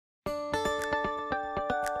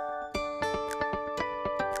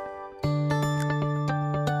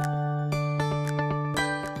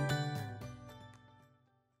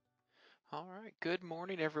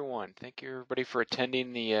morning, everyone. Thank you, everybody, for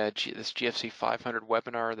attending this GFC 500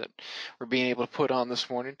 webinar that we're being able to put on this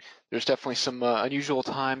morning. There's definitely some unusual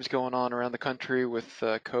times going on around the country with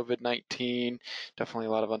COVID-19. Definitely a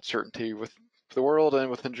lot of uncertainty with the world and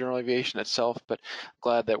within general aviation itself, but I'm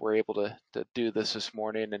glad that we're able to do this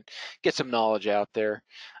morning and get some knowledge out there.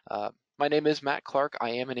 My name is Matt Clark.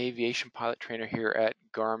 I am an aviation pilot trainer here at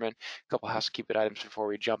Garmin. A couple housekeeping items before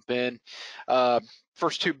we jump in.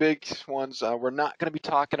 First two big ones, we're not going to be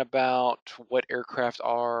talking about what aircraft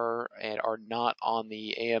are and are not on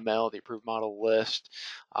the AML, the approved model list,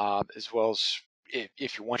 as well as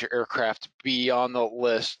if you want your aircraft to be on the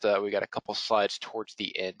list. We got a couple slides towards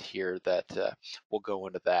the end here that will go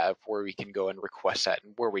into that, where we can go and request that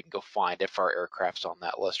and where we can go find if our aircraft's on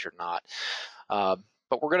that list or not.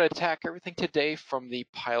 But we're going to attack everything today from the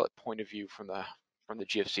pilot point of view, from the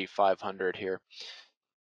GFC 500 here.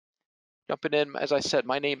 Jumping in, as I said,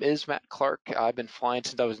 my name is Matt Clark. I've been flying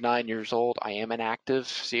since I was 9 years old. I am an active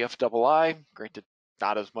CFII. Granted,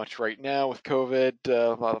 not as much right now with COVID.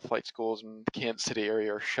 A lot of flight schools in the Kansas City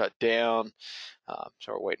area are shut down.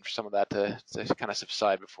 So we're waiting for some of that to kind of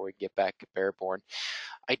subside before we get back airborne.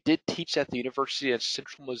 I did teach at the University of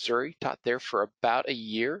Central Missouri, taught there for about a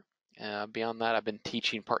year. Beyond that, I've been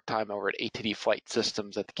teaching part-time over at ATD Flight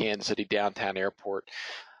Systems at the Kansas City Downtown Airport.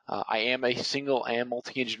 I am a single and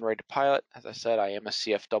multi-engine rated pilot. As I said, I am a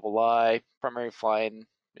CFII, primarily flying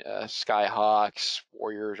Skyhawks,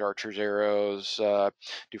 Warriors, Archers, Arrows.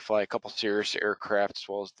 Do fly a couple Cirrus aircraft as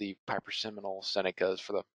well as the Piper Seminole Senecas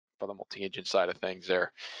for the multi-engine side of things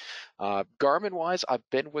there. Garmin-wise, I've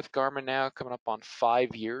been with Garmin now coming up on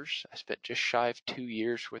 5 years. I spent just shy of 2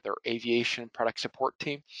 years with our aviation product support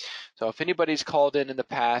team. So if anybody's called in the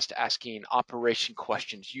past asking operation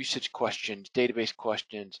questions, usage questions, database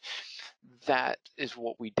questions, that is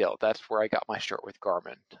what we dealt. That's where I got my start with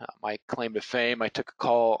Garmin. My claim to fame, I took a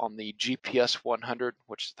call on the GPS 100,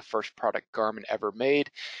 which is the first product Garmin ever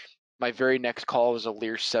made. My very next call was a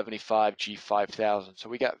Lear 75 G5000. So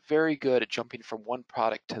we got very good at jumping from one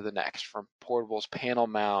product to the next, from portables, panel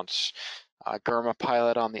mounts, Garmin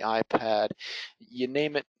Pilot on the iPad, you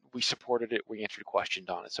name it, we supported it, we answered questions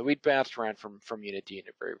on it. So we bounced around from unit to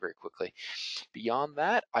unit very, very quickly. Beyond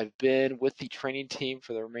that, I've been with the training team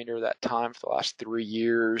for the remainder of that time for the last 3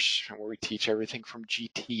 years, where we teach everything from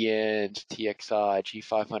GTNs, TXI,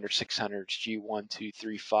 G500, 600s, G1, 2,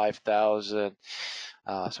 3, 5000.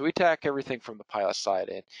 So we attack everything from the pilot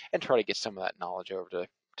side and try to get some of that knowledge over to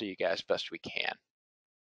you guys best we can.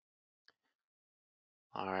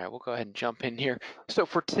 All right, we'll go ahead and jump in here. So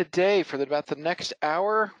for today, for about the next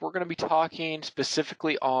hour, we're going to be talking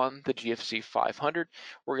specifically on the GFC 500.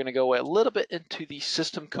 We're going to go a little bit into the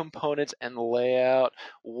system components and layout,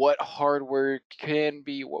 what hardware can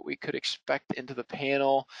be, what we could expect into the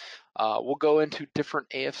panel. We'll go into different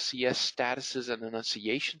AFCS statuses and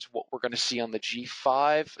enunciations, what we're going to see on the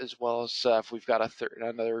G5, as well as if we've got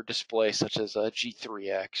another display such as a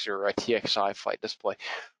G3X or a TXI flight display,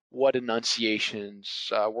 what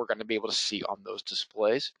enunciations we're going to be able to see on those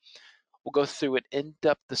displays. We'll go through an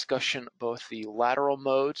in-depth discussion of both the lateral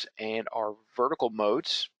modes and our vertical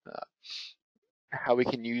modes, how we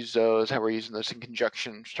can use those, how we're using those in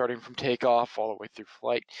conjunction, starting from takeoff all the way through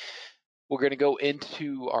flight. We're going to go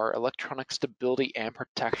into our electronic stability and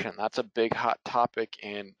protection. That's a big hot topic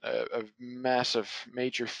and a massive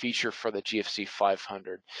major feature for the GFC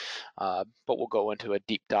 500, but we'll go into a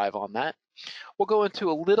deep dive on that. We'll go into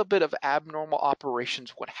a little bit of abnormal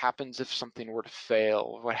operations, what happens if something were to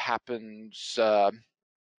fail, what happens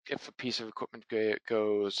if a piece of equipment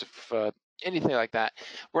goes, if anything like that.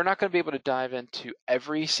 We're not going to be able to dive into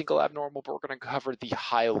every single abnormal, but we're going to cover the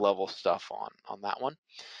high level stuff on that one.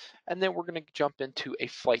 And then we're going to jump into a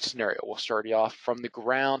flight scenario. We'll start you off from the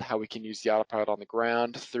ground, how we can use the autopilot on the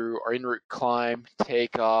ground, through our en route climb,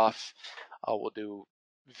 takeoff. We'll do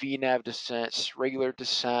VNAV descents, regular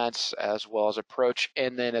descents, as well as approach,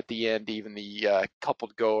 and then at the end, even the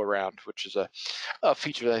coupled go-around, which is a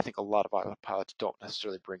feature that I think a lot of autopilots don't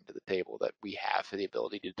necessarily bring to the table that we have the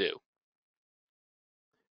ability to do.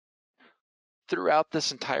 Throughout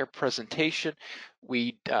this entire presentation,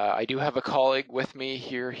 I do have a colleague with me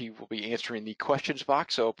here. He will be answering the questions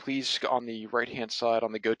box, so please, on the right-hand side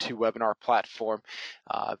on the GoToWebinar platform,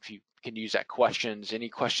 if you can use that questions, any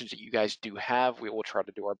questions that you guys do have, we will try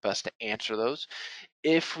to do our best to answer those.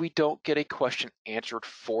 If we don't get a question answered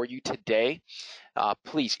for you today,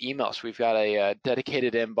 please email us. We've got a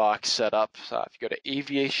dedicated inbox set up. If you go to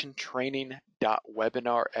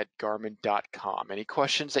aviationtraining.webinar@garmin.com, any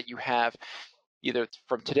questions that you have, either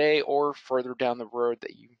from today or further down the road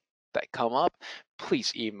that you that come up,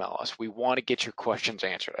 please email us. We want to get your questions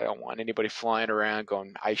answered. I don't want anybody flying around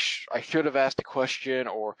going, I should have asked a question,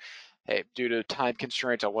 or hey, due to time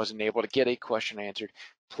constraints, I wasn't able to get a question answered.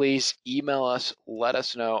 Please email us, let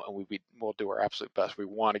us know, and we'll do our absolute best. We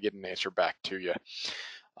want to get an answer back to you.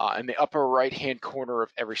 In the upper right-hand corner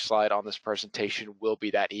of every slide on this presentation will be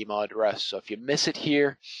that email address. So if you miss it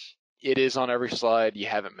here, it is on every slide. You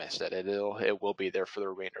haven't missed it. It will be there for the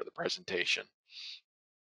remainder of the presentation.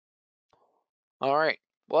 All right.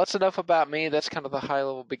 Well, that's enough about me. That's kind of the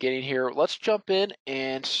high-level beginning here. Let's jump in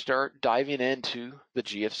and start diving into the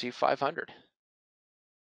GFC 500.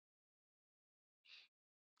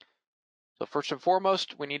 So first and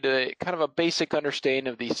foremost, we need to kind of a basic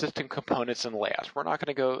understanding of the system components and layouts. We're not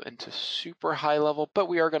going to go into super high level, but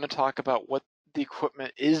we are going to talk about what the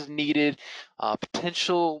equipment is needed,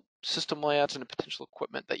 potential system layouts and potential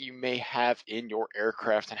equipment that you may have in your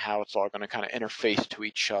aircraft and how it's all going to kind of interface to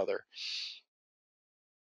each other.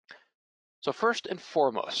 So first and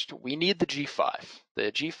foremost, we need the G5.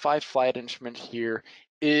 The G5 flight instrument here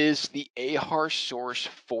is the AHAR source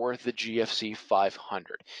for the GFC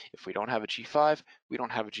 500. If we don't have a G5, we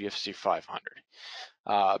don't have a GFC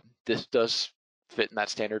 500. This does fit in that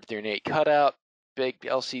standard 3 and 8 cutout, big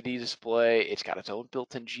LCD display. It's got its own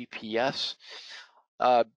built-in GPS.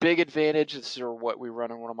 Big advantage, this is what we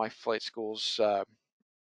run in one of my flight schools.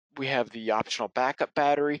 We have the optional backup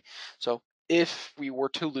battery. So if we were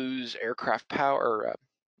to lose aircraft power, or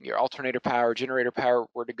your alternator power, generator power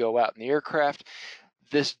were to go out in the aircraft,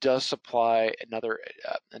 this does supply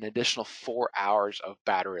an additional 4 hours of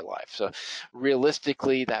battery life. So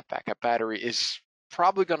realistically, that backup battery is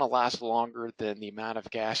probably going to last longer than the amount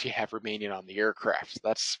of gas you have remaining on the aircraft.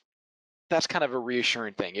 So that's kind of a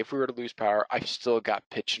reassuring thing. If we were to lose power, I've still got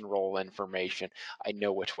pitch and roll information. I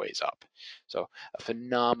know which way's up. So a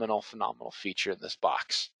phenomenal feature in this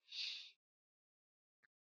box.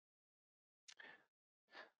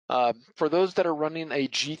 For those that are running a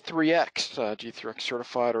G3X, G3X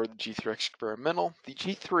certified or the G3X experimental, the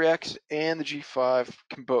G3X and the G5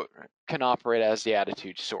 can operate as the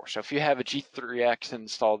attitude source. So if you have a G3X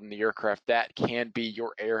installed in the aircraft, that can be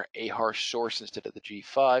your AHAR source instead of the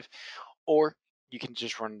G5, or you can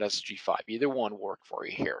just run it as a G5. Either one will work for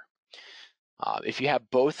you here. If you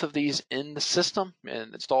have both of these in the system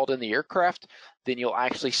and installed in the aircraft, then you'll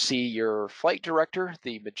actually see your flight director,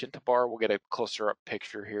 the magenta bar. We'll get a closer up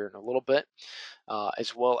picture here in a little bit,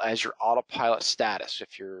 as well as your autopilot status.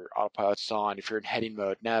 If your autopilot's on, if you're in heading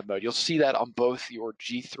mode, nav mode, you'll see that on both your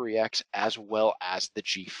G3X as well as the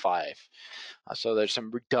G5. So there's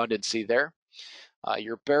some redundancy there.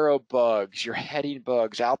 Your baro bugs, your heading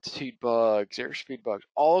bugs, altitude bugs, airspeed bugs,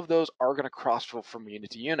 all of those are going to crossflow from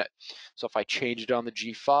unit to unit. So if I change it on the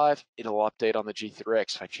G5, it'll update on the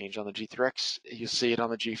G3X. If I change on the G3X, you'll see it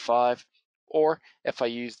on the G5. Or if I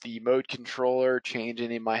use the mode controller, change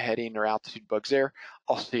any of my heading or altitude bugs there,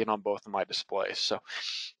 I'll see it on both of my displays. So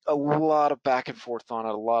a lot of back and forth on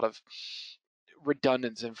it, a lot of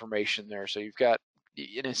redundant information there. So you've got,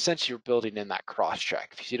 in a sense, you're building in that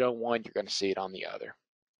cross-check. If you see it on one, you're going to see it on the other.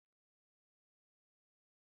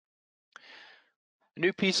 A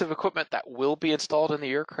new piece of equipment that will be installed in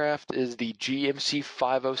the aircraft is the GMC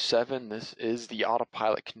 507. This is the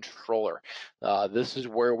autopilot controller. This is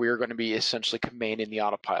where we're going to be essentially commanding the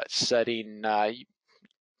autopilot, setting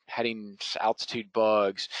headings, altitude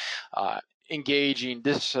bugs, engaging,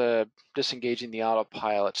 disengaging the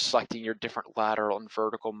autopilot, selecting your different lateral and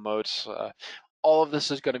vertical modes. All of this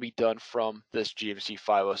is going to be done from this GMC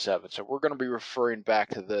 507. So we're going to be referring back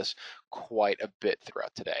to this quite a bit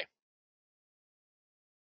throughout today.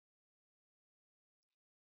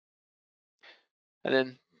 And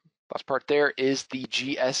then last part there is the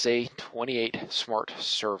GSA 28 Smart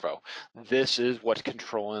Servo. This is what's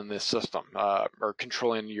controlling this system, or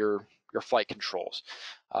controlling your flight controls.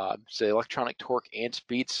 It's the electronic torque and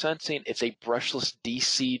speed sensing. It's a brushless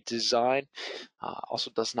DC design.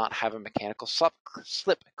 Also does not have a mechanical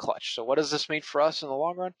slip clutch. So what does this mean for us in the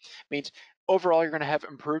long run? It means overall you're going to have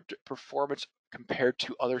improved performance compared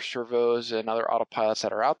to other servos and other autopilots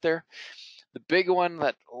that are out there. The big one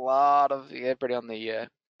that a lot of everybody on the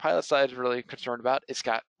pilot side is really concerned about, it's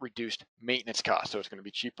got reduced maintenance costs. So it's going to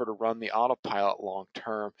be cheaper to run the autopilot long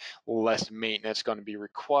term, less maintenance going to be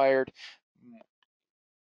required,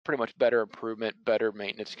 pretty much better improvement, better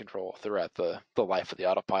maintenance control throughout the life of the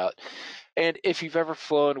autopilot. And if you've ever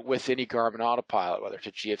flown with any Garmin autopilot, whether it's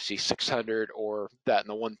a GFC 600 or that in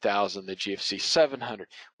the 1000, the GFC 700,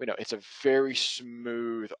 we know it's a very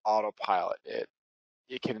smooth autopilot.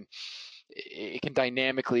 It can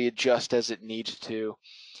dynamically adjust as it needs to,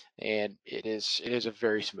 and it is a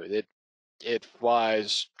very smooth. it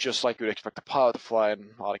flies just like you would expect a pilot to fly, in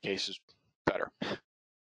a lot of cases better.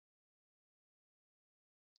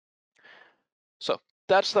 So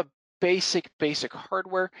that's the basic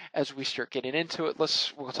hardware. As we start getting into it,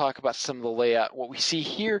 we'll talk about some of the layout. What we see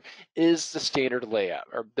here is the standard layout,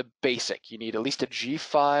 or the basic. You need at least a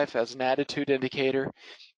G5 as an attitude indicator.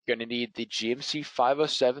 You're going to need the GMC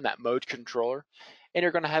 507, that mode controller, and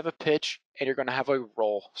you're going to have a pitch, and you're going to have a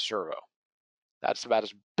roll servo. That's about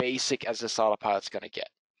as basic as this autopilot's going to get.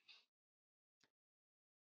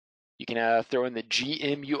 You can throw in the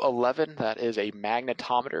GMU11. That is a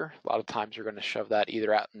magnetometer. A lot of times you're going to shove that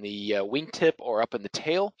either out in the wingtip or up in the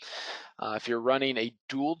tail. If you're running a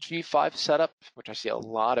dual G5 setup, which I see a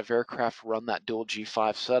lot of aircraft run that dual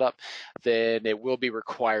G5 setup, then it will be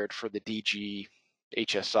required for the DG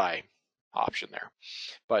HSI option there.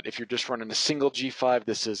 But if you're just running a single G5,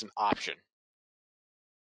 this is an option.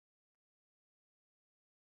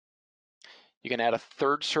 You can add a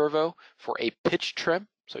third servo for a pitch trim.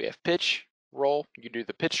 So you have pitch, roll, you do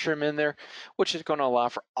the pitch trim in there, which is going to allow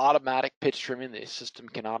for automatic pitch trimming. The system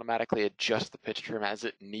can automatically adjust the pitch trim as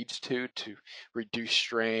it needs to reduce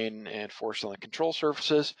strain and force on the control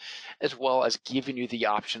surfaces, as well as giving you the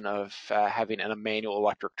option of having a manual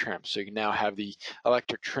electric trim. So you can now have the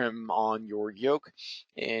electric trim on your yoke,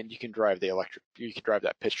 and you can drive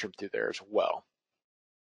that pitch trim through there as well.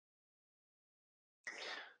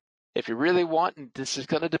 If you really want, and this is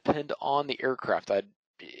going to depend on the aircraft,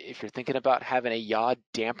 if you're thinking about having a yaw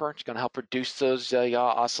damper, it's going to help reduce those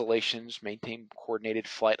yaw oscillations, maintain coordinated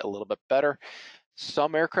flight a little bit better.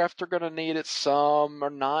 Some aircraft are going to need it, some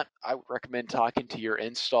are not. I would recommend talking to your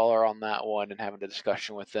installer on that one and having a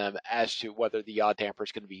discussion with them as to whether the yaw damper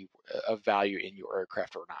is going to be of value in your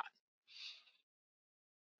aircraft or not.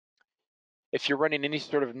 If you're running any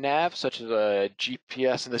sort of nav, such as a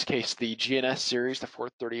GPS, in this case the GNS series, the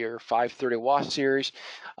 430 or 530 watt series,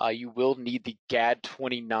 you will need the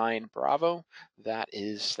GAD29 Bravo. That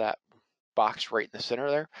is that box right in the center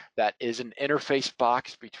there. That is an interface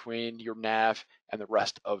box between your nav and the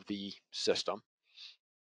rest of the system.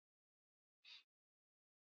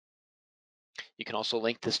 You can also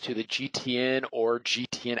link this to the GTN or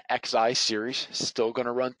GTN XI series. Still going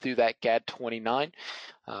to run through that GAD29.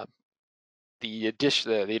 The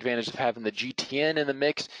advantage of having the GTN in the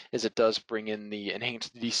mix is it does bring in the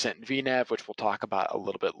enhanced descent VNAV, which we'll talk about a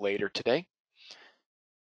little bit later today.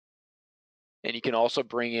 And you can also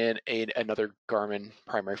bring in another Garmin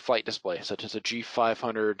primary flight display, such as a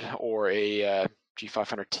G500 or a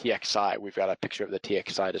G500 TXI. We've got a picture of the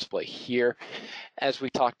TXI display here. As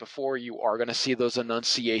we talked before, you are going to see those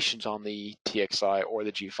annunciations on the TXI or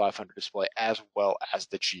the G500 display, as well as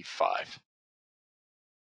the G5.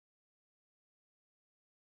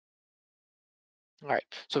 All right,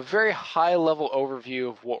 so very high level overview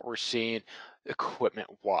of what we're seeing equipment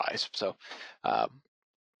wise. So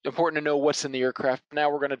important to know what's in the aircraft.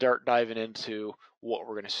 Now we're going to start diving into what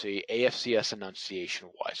we're going to see AFCS enunciation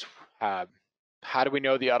wise. How do we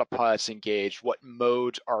know the autopilot's engaged? What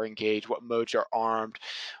modes are engaged? What modes are armed?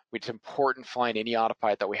 It's important flying any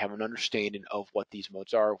autopilot that we have an understanding of what these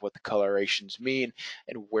modes are, what the colorations mean,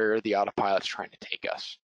 and where the autopilot's trying to take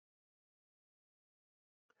us.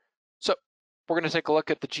 So we're going to take a look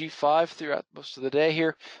at the G5 throughout most of the day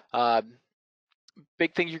here.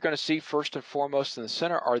 Big things you're going to see first and foremost in the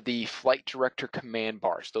center are the flight director command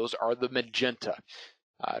bars. Those are the magenta.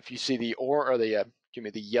 If you see the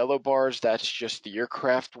the yellow bars, that's just the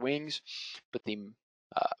aircraft wings, but the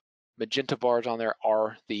magenta bars on there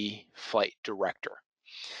are the flight director.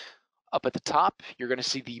 Up at the top, you're going to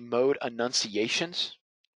see the mode annunciations.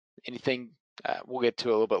 Anything we'll get to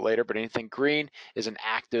a little bit later, but anything green is an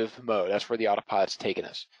active mode. That's where the autopilot's taking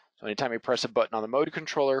us. So anytime you press a button on the mode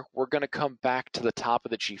controller, we're going to come back to the top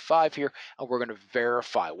of the G5 here, and we're going to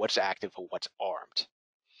verify what's active and what's armed.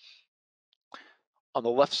 On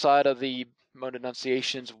the left side of the mode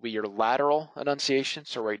annunciations will be your lateral annunciation.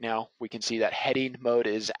 So right now we can see that heading mode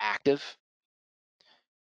is active.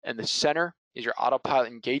 And the center is your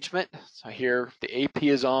autopilot engagement. So here the AP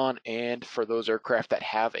is on, and for those aircraft that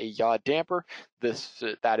have a yaw damper,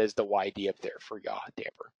 that is the YD up there for yaw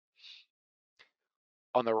damper.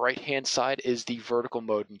 On the right-hand side is the vertical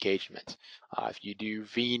mode engagement. If you do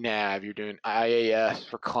VNAV, you're doing IAS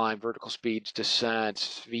for climb, vertical speeds,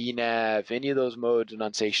 descents, VNAV, any of those modes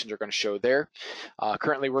annunciations are going to show there.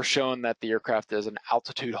 Currently, we're showing that the aircraft is an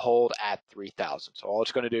altitude hold at 3,000. So all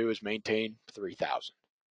it's going to do is maintain 3,000.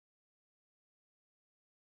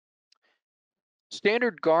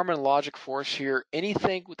 Standard Garmin logic for us here,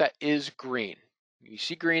 anything that is green. You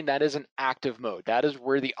see green, that is an active mode. That is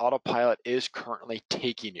where the autopilot is currently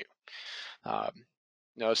taking you.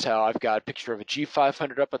 Notice how I've got a picture of a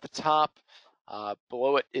G500 up at the top.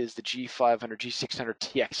 Below it is the G500, G600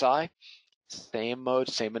 TXI. Same mode,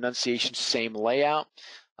 same enunciation, same layout.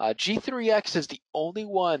 G3X is the only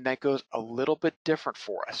one that goes a little bit different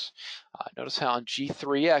for us. Notice how on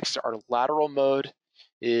G3X, our lateral mode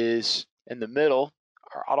is in the middle,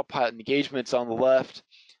 our autopilot engagement's on the left,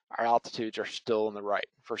 our altitudes are still on the right,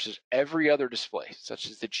 versus every other display, such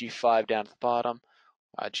as the G5 down at the bottom,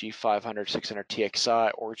 G500, 600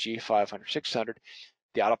 TXI, or G500, 600.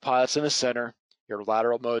 The autopilot's in the center, your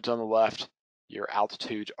lateral mode's on the left, your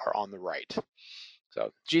altitudes are on the right.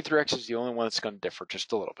 So G3X is the only one that's going to differ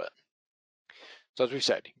just a little bit. So as we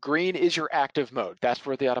said, green is your active mode. That's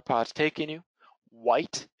where the autopilot's taking you.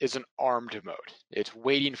 White is an armed mode. It's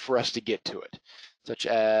waiting for us to get to it. Such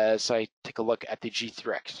as I take a look at the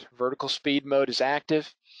G3X. Vertical speed mode is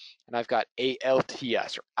active, and I've got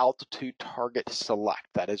ALTS, or altitude target select.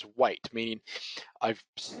 That is white, meaning I've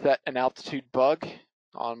set an altitude bug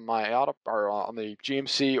on my on the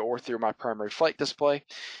GMC or through my primary flight display,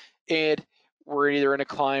 and we're either in a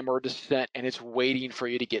climb or a descent, and it's waiting for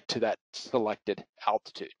you to get to that selected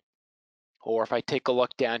altitude. Or if I take a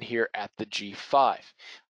look down here at the G5,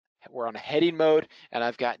 we're on a heading mode, and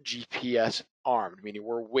I've got GPS armed, meaning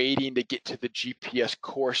we're waiting to get to the GPS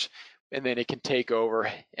course, and then it can take over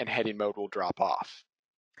and heading mode will drop off.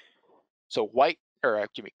 So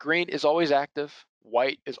green is always active,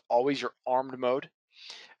 white is always your armed mode,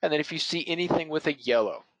 and then if you see anything with a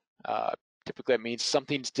yellow, typically that means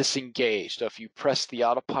something's disengaged. So if you press the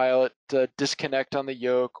autopilot disconnect on the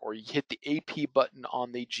yoke, or you hit the AP button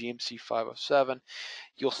on the GMC 507,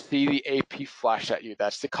 you'll see the AP flash at you.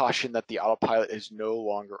 That's the caution that the autopilot is no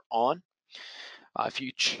longer on. If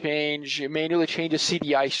you manually change a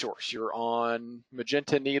CDI source, you're on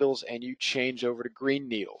magenta needles and you change over to green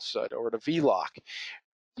needles, or to VLOC,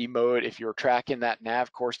 the mode, if you're tracking that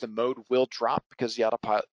nav course, the mode will drop because the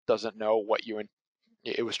autopilot doesn't know what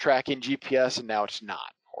it was tracking GPS and now it's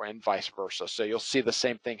not, or and vice versa. So you'll see the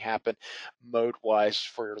same thing happen mode-wise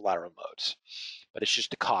for your lateral modes, but it's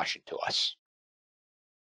just a caution to us.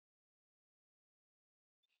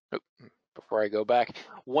 Before I go back,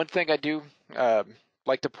 one thing I do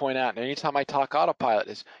like to point out, and anytime I talk autopilot,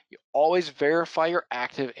 is you always verify your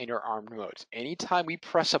active and your armed modes. Anytime we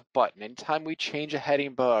press a button, anytime we change a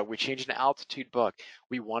heading bug, we change an altitude bug,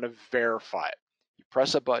 we want to verify it. You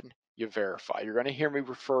press a button, you verify. You're going to hear me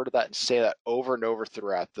refer to that and say that over and over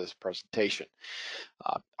throughout this presentation.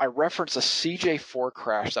 I referenced a CJ4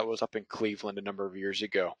 crash that was up in Cleveland a number of years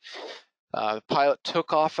ago. The pilot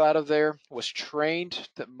took off out of there, was trained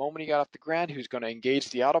the moment he got off the ground. He was going to engage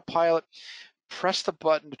the autopilot, press the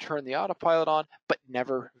button to turn the autopilot on, but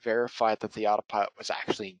never verified that the autopilot was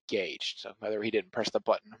actually engaged. So whether he didn't press the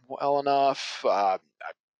button well enough, I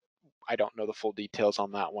don't know the full details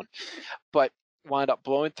on that one. But wound up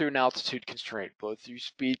blowing through an altitude constraint, blow through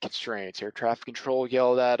speed constraints. Air traffic control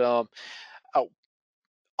yelled at him.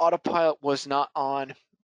 Autopilot was not on.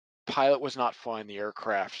 Pilot was not flying the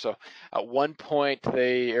aircraft. So at one point,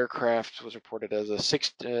 the aircraft was reported as a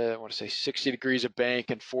 60 degrees of bank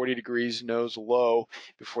and 40 degrees nose low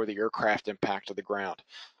before the aircraft impacted the ground.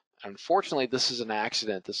 Unfortunately, this is an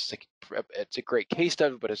accident. It's a great case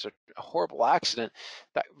study, but it's a horrible accident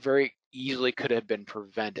that very easily could have been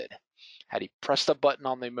prevented had he pressed the button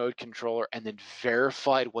on the mode controller and then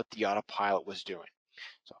verified what the autopilot was doing.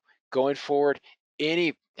 So going forward,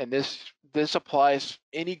 this applies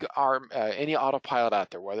any autopilot out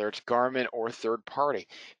there, whether it's Garmin or third party.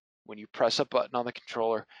 When you press a button on the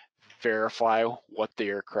controller, verify what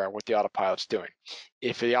the autopilot's doing.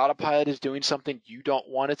 If the autopilot is doing something you don't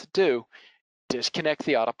want it to do, disconnect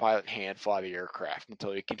the autopilot and hand fly the aircraft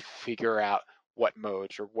until you can figure out what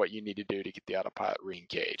modes or what you need to do to get the autopilot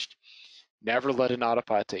re-engaged. Never let an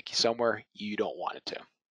autopilot take you somewhere you don't want it to.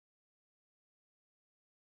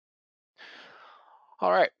 All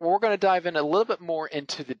right, well, we're going to dive in a little bit more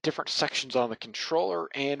into the different sections on the controller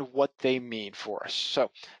and what they mean for us. So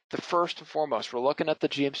the first and foremost, we're looking at the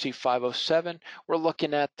GMC 507. We're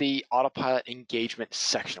looking at the autopilot engagement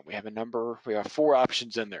section. We have 4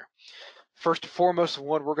 options in there. First and foremost, the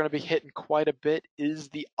one we're going to be hitting quite a bit is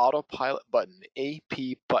the autopilot button, the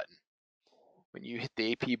AP button. When you hit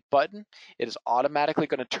the AP button, it is automatically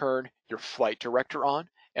going to turn your flight director on,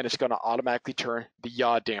 and it's going to automatically turn the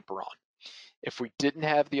yaw damper on. If we didn't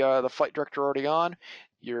have the flight director already on,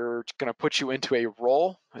 you're going to put you into a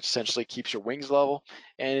roll, essentially keeps your wings level,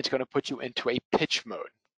 and it's going to put you into a pitch mode,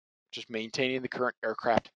 just maintaining the current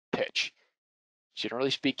aircraft pitch.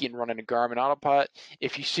 Generally speaking, running a Garmin Autopilot,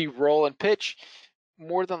 if you see roll and pitch,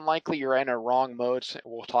 more than likely you're in a wrong modes.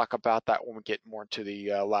 We'll talk about that when we get more into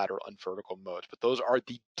the lateral and vertical modes, but those are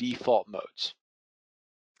the default modes.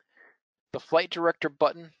 The flight director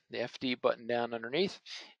button, the FD button down underneath,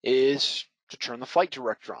 is to turn the flight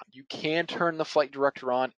director on. You can turn the flight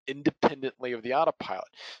director on independently of the autopilot.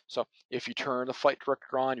 So if you turn the flight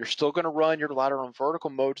director on, you're still going to run your lateral and vertical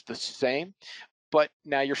modes the same, but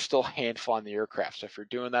now you're still hand flying the aircraft. So if you're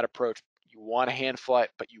doing that approach, you want to hand fly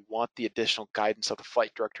it, but you want the additional guidance of the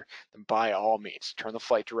flight director, then by all means, turn the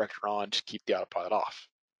flight director on, just keep the autopilot off.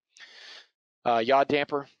 Yaw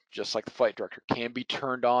damper, just like the flight director, can be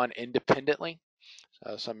turned on independently.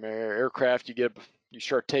 Some aircraft, you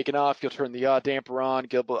start taking off, you'll turn the yaw damper on,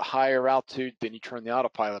 get a bit higher altitude, then you turn the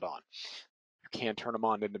autopilot on. You can turn them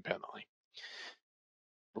on independently.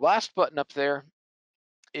 The last button up there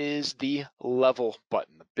is the level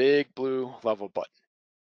button, the big blue level button.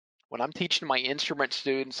 When I'm teaching my instrument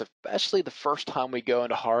students, especially the first time we go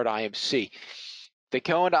into hard IMC, they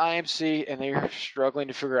go into IMC and they're struggling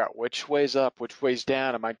to figure out which way's up, which way's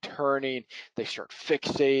down, am I turning? They start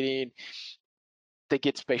fixating. They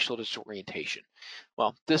get spatial disorientation.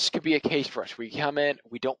 Well, this could be a case for us. We come in,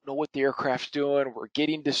 we don't know what the aircraft's doing, we're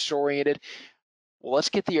getting disoriented. Well, let's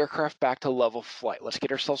get the aircraft back to level flight. Let's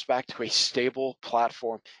get ourselves back to a stable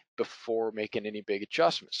platform before making any big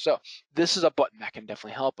adjustments. So this is a button that can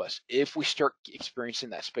definitely help us. If we start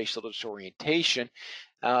experiencing that spatial disorientation,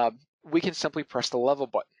 we can simply press the level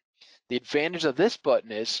button. The advantage of this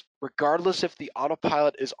button is, regardless if the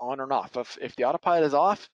autopilot is on or off, if the autopilot is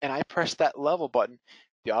off and I press that level button,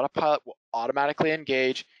 the autopilot will automatically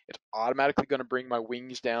engage. It's automatically going to bring my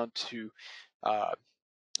wings down to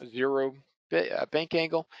 0 bank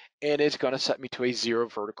angle, and it's going to set me to a 0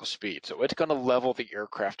 vertical speed. So it's going to level the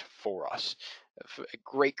aircraft for us. A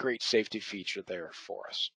great safety feature there for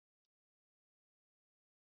us.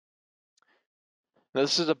 Now,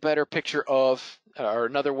 this is a better picture of, or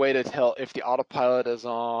another way to tell if the autopilot is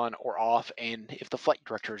on or off, and if the flight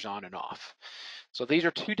director is on and off. So these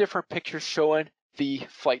are two different pictures showing the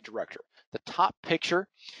flight director. The top picture,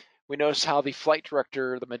 we notice how the flight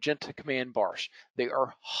director, the magenta command bars, they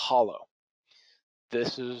are hollow.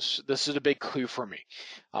 This is a big clue for me.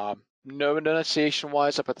 No enunciation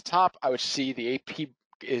wise up at the top, I would see the AP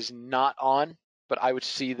is not on, but I would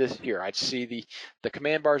see this here. I'd see the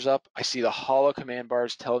command bars up. I see the hollow command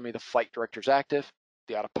bars telling me the flight director is active.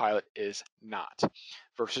 The autopilot is not.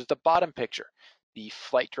 Versus the bottom picture, the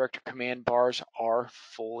flight director command bars are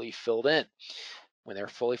fully filled in. When they're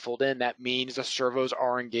fully filled in, that means the servos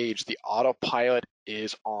are engaged. The autopilot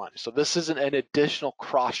is on. So this is an additional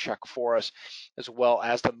cross-check for us, as well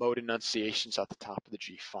as the mode enunciations at the top of the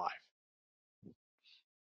G5.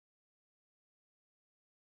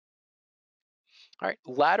 All right,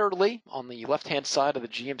 laterally on the left-hand side of the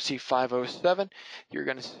GMC 507, you're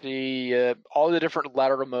going to see all the different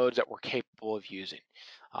lateral modes that we're capable of using.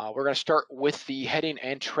 We're going to start with the heading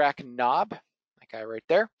and track knob, that guy right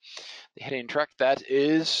there. The heading and track, that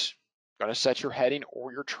is going to set your heading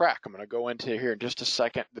or your track. I'm going to go into here in just a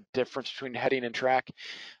second the difference between heading and track.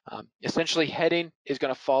 Essentially, heading is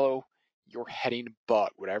going to follow your heading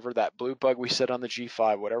bug. Whatever that blue bug we set on the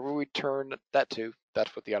G5, whatever we turn that to,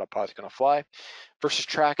 that's what the autopilot is going to fly. Versus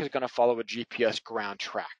track is going to follow a GPS ground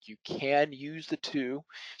track. You can use the two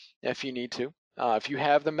if you need to. If you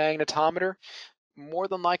have the magnetometer, more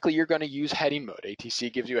than likely you're going to use heading mode.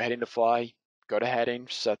 ATC gives you a heading to fly. Go to heading,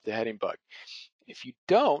 set the heading bug. If you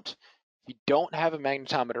don't have a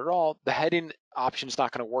magnetometer at all, the heading option is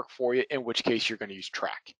not going to work for you, in which case you're going to use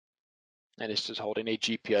track. And it's just holding a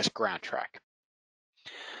GPS ground track.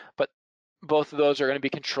 But both of those are going to be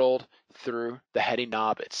controlled through the heading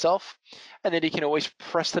knob itself. And then you can always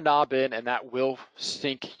press the knob in, and that will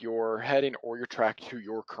sync your heading or your track to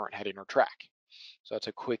your current heading or track. So that's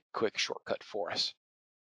a quick shortcut for us.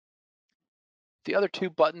 The other two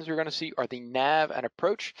buttons you're going to see are the nav and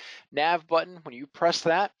approach. Nav button, when you press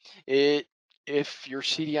that, if your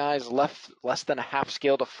CDI is less than a half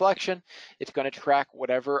scale deflection, it's going to track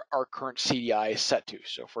whatever our current CDI is set to.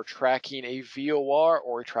 So if we're tracking a VOR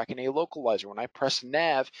or we're tracking a localizer, when I press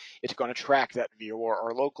nav, it's going to track that VOR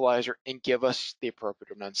or localizer and give us the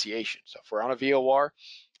appropriate enunciation. So if we're on a VOR,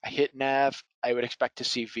 I hit nav, I would expect to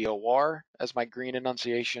see VOR as my green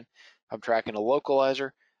enunciation. If I'm tracking a localizer,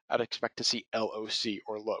 I'd expect to see LOC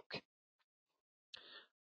or LOC.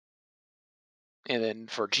 And then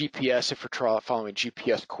for GPS, if we're following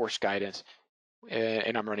GPS course guidance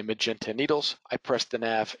and I'm running magenta needles, I press the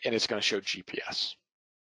nav and it's going to show GPS.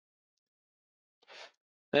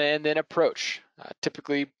 And then approach.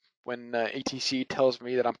 Typically, when ATC tells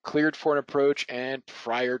me that I'm cleared for an approach, and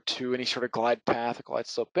prior to any sort of glide path or glide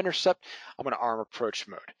slope intercept, I'm going to arm approach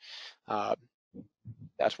mode.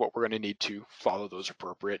 That's what we're going to need to follow those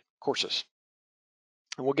appropriate courses.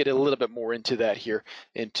 And we'll get a little bit more into that here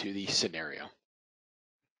into the scenario.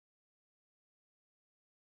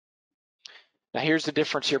 Now here's the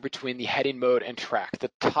difference here between the heading mode and track.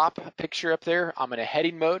 The top picture up there, I'm in a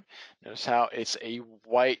heading mode. Notice how it's a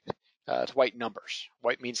white, it's white numbers.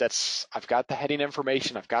 White means I've got the heading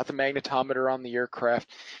information, I've got the magnetometer on the aircraft.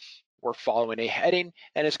 We're following a heading,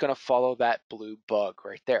 and it's going to follow that blue bug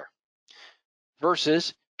right there.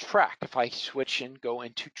 Versus track. If I switch and go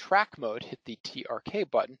into track mode, hit the TRK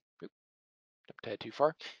button, jumped ahead too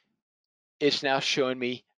far, it's now showing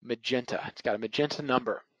me magenta. It's got a magenta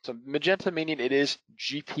number. So magenta meaning it is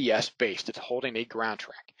GPS based. It's holding a ground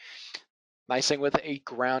track. Nice thing with a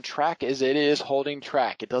ground track is it is holding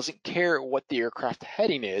track. It doesn't care what the aircraft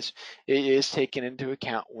heading is. It is taking into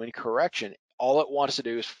account wind correction. All it wants to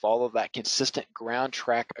do is follow that consistent ground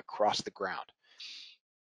track across the ground.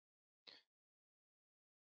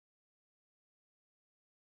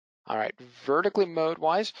 All right, vertically mode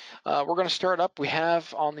wise, we're going to start up. We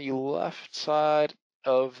have on the left side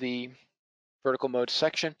of the vertical mode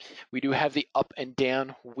section, we do have the up and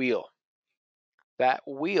down wheel. That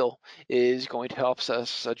wheel is going to help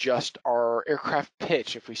us adjust our aircraft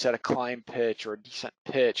pitch. If we set a climb pitch or a descent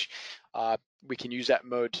pitch, we can use that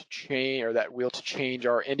mode to change, or that wheel to change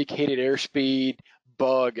our indicated airspeed,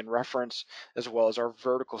 bug, and reference, as well as our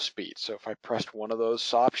vertical speed. So if I pressed one of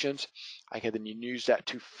those options, I can then use that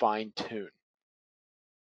to fine tune.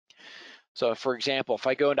 So for example, if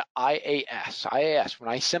I go into IAS, when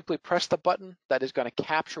I simply press the button, that is going to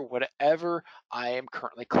capture whatever I am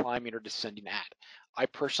currently climbing or descending at. I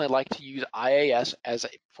personally like to use IAS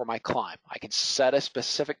for my climb. I can set a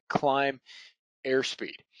specific climb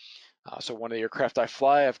airspeed. So one of the aircraft I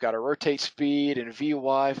fly, I've got a rotate speed and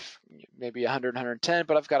VY, maybe 100, 110,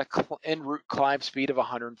 but I've got an en route climb speed of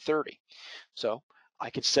 130. So I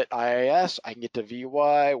can set IAS, I can get to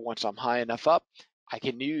VY. Once I'm high enough up, I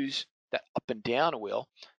can use that up and down wheel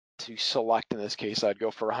to select. In this case, I'd go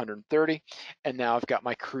for 130, and now I've got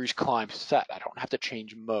my cruise climb set. I don't have to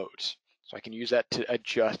change modes. So I can use that to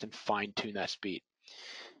adjust and fine tune that speed.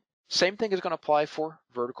 Same thing is going to apply for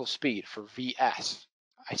vertical speed, for VS.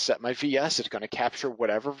 I set my VS, it's going to capture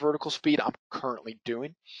whatever vertical speed I'm currently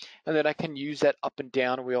doing, and then I can use that up and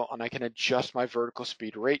down wheel, and I can adjust my vertical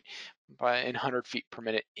speed rate in 100 feet per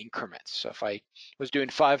minute increments. So if I was doing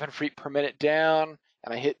 500 feet per minute down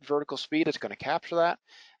and I hit vertical speed, it's going to capture that.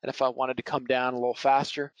 And if I wanted to come down a little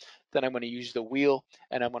faster, then I'm going to use the wheel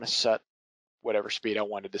and I'm going to set whatever speed I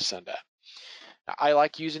want to descend at. Now, I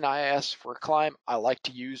like using IAS for a climb. I like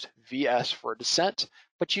to use VS for a descent,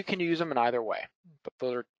 but you can use them in either way. But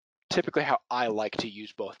those are typically how I like to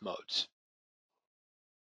use both modes.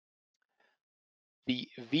 The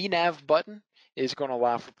VNAV button is going to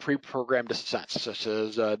allow for pre-programmed descents, such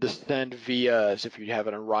as descend via if you have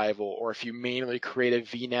an arrival, or if you manually create a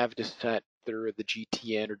VNAV descent through the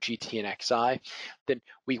GTN or GTN-XI, then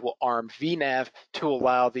we will arm VNAV to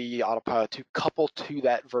allow the autopilot to couple to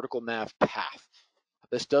that vertical nav path.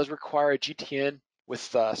 This does require a GTN with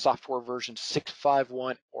software version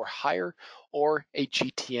 651 or higher, or a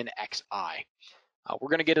GTN-XI. We're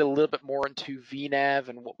going to get a little bit more into VNAV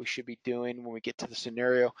and what we should be doing when we get to the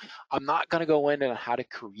scenario. I'm not going to go into how to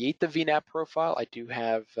create the VNAV profile. I do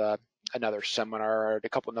have another seminar,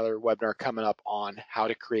 another webinar coming up on how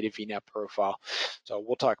to create a VNAV profile. So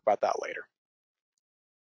we'll talk about that later.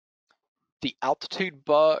 The altitude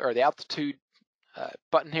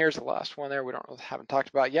button here is the last one there we haven't talked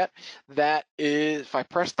about yet. That is, if I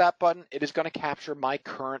press that button, it is going to capture my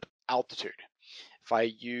current altitude. If I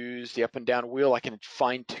use the up and down wheel, I can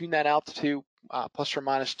fine tune that altitude plus or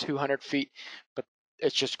minus 200 feet, but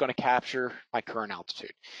it's just going to capture my current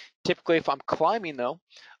altitude. Typically, if I'm climbing though,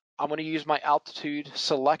 I'm going to use my altitude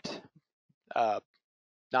select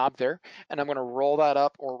knob there, and I'm going to roll that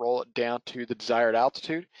up or roll it down to the desired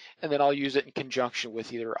altitude, and then I'll use it in conjunction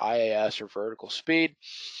with either IAS or vertical speed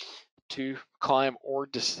to climb or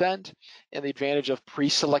descend. And the advantage of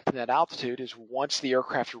pre-selecting that altitude is once the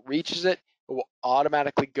aircraft reaches it, it will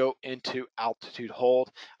automatically go into altitude hold.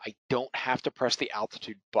 I don't have to press the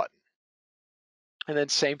altitude button. And then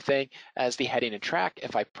same thing as the heading and track.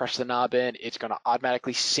 If I press the knob in, it's going to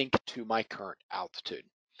automatically sync to my current altitude.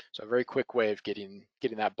 So a very quick way of getting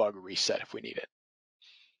that bug reset if we need it.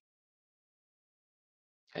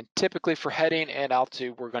 And typically for heading and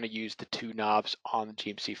altitude, we're going to use the two knobs on the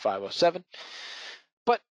GMC 507.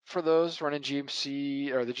 But for those running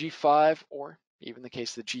GMC or the G5 or even in the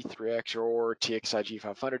case of the G3X or TXI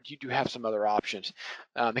G500, you do have some other options.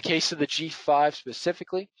 In the case of the G5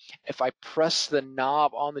 specifically, if I press the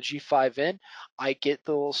knob on the G5N, I get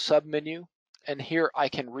the little sub menu, and here I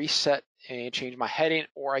can reset and change my heading,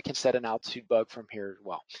 or I can set an altitude bug from here as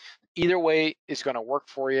well. Either way is going to work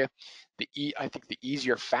for you. I think the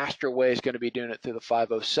easier, faster way is going to be doing it through the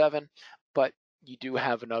 507, but you do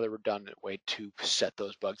have another redundant way to set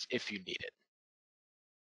those bugs if you need it.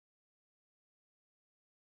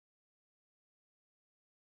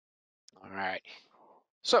 All right,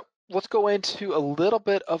 so let's go into a little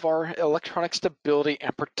bit of our electronic stability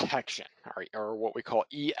and protection, or what we call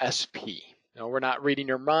ESP. Now, we're not reading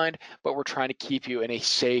your mind, but we're trying to keep you in a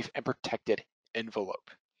safe and protected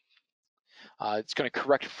envelope. It's going to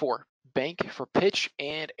correct for bank, for pitch,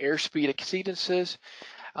 and airspeed exceedances,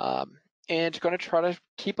 and it's going to try to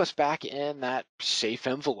keep us back in that safe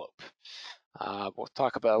envelope. We'll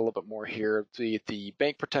talk about a little bit more here, the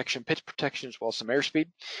bank protection, pitch protection, as well as some airspeed.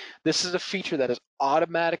 This is a feature that is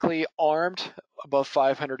automatically armed above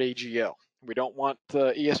 500 AGL. We don't want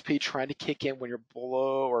the ESP trying to kick in when you're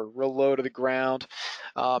below or real low to the ground.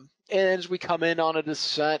 And as we come in on a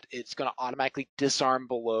descent, it's going to automatically disarm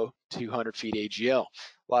below 200 feet AGL.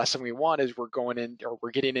 Last thing we want is we're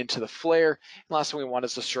getting into the flare. And last thing we want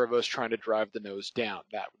is the servos trying to drive the nose down.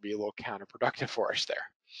 That would be a little counterproductive for us there.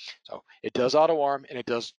 So it does auto arm and it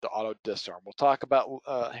does the auto disarm. We'll talk about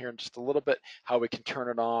here in just a little bit how we can turn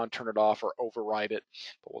it on, turn it off, or override it,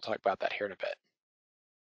 but we'll talk about that here in a bit.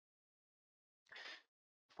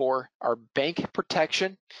 For our bank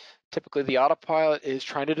protection, typically the autopilot is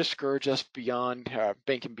trying to discourage us beyond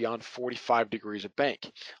banking beyond 45 degrees of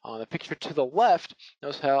bank. On the picture to the left,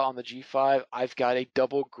 notice how on the G5 I've got a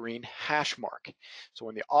double green hash mark. So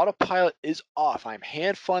when the autopilot is off, I'm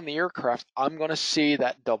hand flying the aircraft, I'm going to see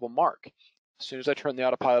that double mark. As soon as I turn the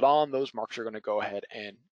autopilot on, those marks are going to go ahead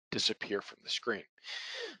and disappear from the screen.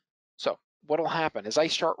 So what will happen is I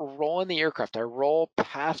start rolling the aircraft. I roll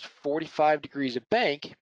past 45 degrees of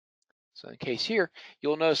bank. So in the case here,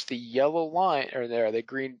 you'll notice the yellow line, or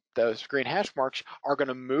those green hash marks are going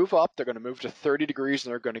to move up. They're going to move to 30 degrees,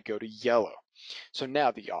 and they're going to go to yellow. So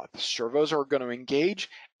now the servos are going to engage,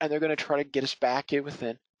 and they're going to try to get us back in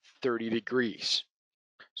within 30 degrees.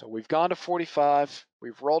 So we've gone to 45.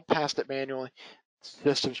 We've rolled past it manually. The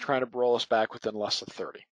system's trying to roll us back within less than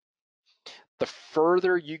 30. The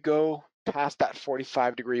further you go past that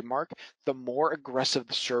 45-degree mark, the more aggressive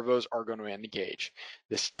the servos are going to engage.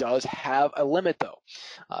 This does have a limit though.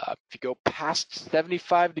 If you go past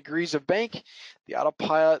 75 degrees of bank, the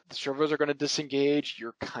autopilot, the servos are going to disengage.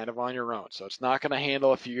 You're kind of on your own. So it's not going to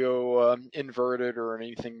handle if you go inverted or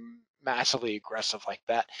anything massively aggressive like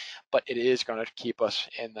that, but it is going to keep us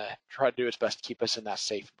try to do its best to keep us in that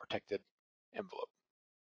safe and protected envelope.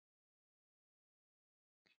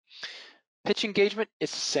 Pitch engagement is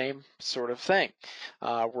the same sort of thing.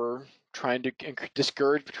 We're trying to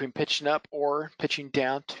discourage between pitching up or pitching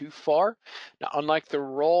down too far. Now, unlike the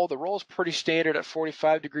roll is pretty standard at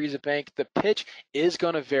 45 degrees of bank. The pitch is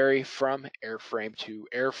going to vary from airframe to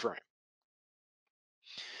airframe.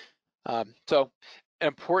 So an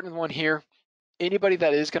important one here, anybody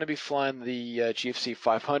that is going to be flying the GFC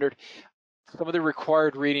 500, some of the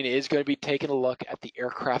required reading is going to be taking a look at the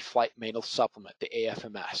Aircraft Flight Manual Supplement, the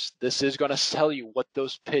AFMS. This is going to tell you what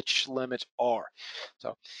those pitch limits are.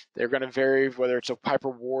 So they're going to vary whether it's a Piper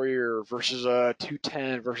Warrior versus a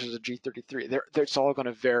 210 versus a G33. It's all going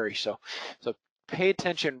to vary. So pay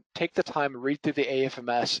attention, take the time, read through the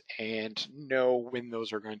AFMS, and know when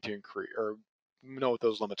those are going to increase, or know what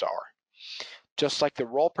those limits are. Just like the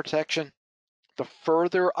roll protection, the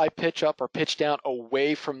further I pitch up or pitch down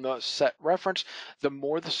away from the set reference, the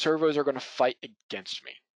more the servos are going to fight against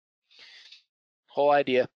me. Whole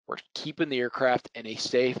idea, we're keeping the aircraft in a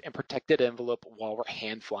safe and protected envelope while we're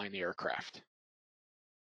hand flying the aircraft.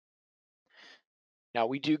 Now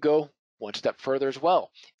we do go one step further as well.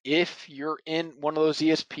 If you're in one of those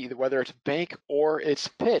ESP, whether it's bank or it's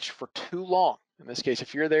pitch for too long, in this case,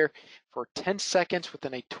 if you're there for 10 seconds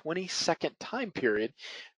within a 20-second time period,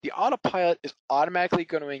 the autopilot is automatically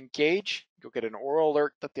going to engage. You'll get an oral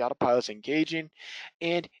alert that the autopilot is engaging,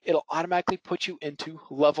 and it'll automatically put you into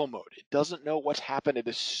level mode. It doesn't know what's happened. It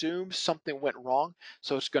assumes something went wrong,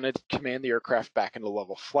 so it's going to command the aircraft back into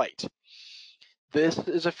level flight. This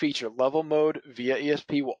is a feature. Level mode via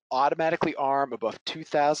ESP will automatically arm above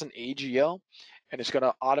 2000 AGL, and it's going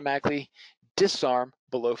to automatically disarm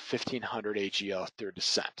below 1500 AGL through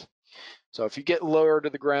descent. So if you get lower to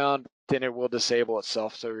the ground, then it will disable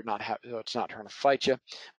itself, so it's not trying to fight you.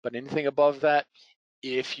 But anything above that,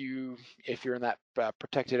 if you're in that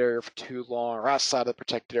protected area for too long or outside of the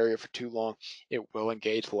protected area for too long, it will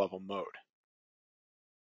engage the level mode.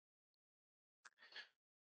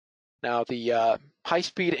 Now the high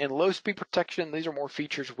speed and low speed protection, these are more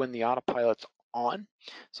features when the autopilot's on.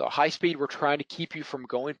 So high speed, we're trying to keep you from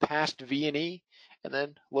going past V and E, and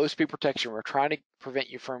then low speed protection, we're trying to prevent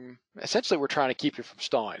you from, essentially we're trying to keep you from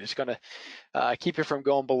stalling. It's going to keep you from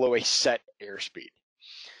going below a set airspeed.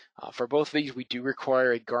 For both of these, we do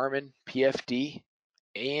require a Garmin PFD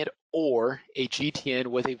and or a GTN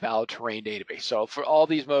with a valid terrain database. So for all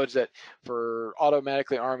these modes that for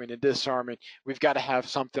automatically arming and disarming, we've got to have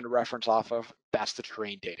something to reference off of. That's the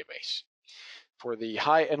terrain database. For the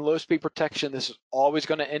high and low speed protection, this is always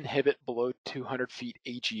going to inhibit below 200 feet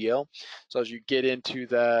AGL. So as you get into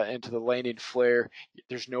the landing flare,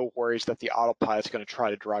 there's no worries that the autopilot's going to try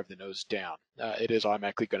to drive the nose down. It is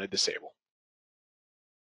automatically going to disable.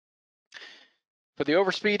 For the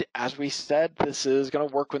overspeed, as we said, this is going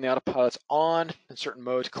to work when the autopilot's on in certain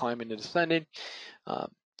modes, climbing and descending.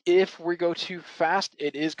 If we go too fast,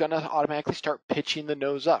 it is going to automatically start pitching the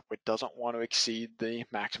nose up. It doesn't want to exceed the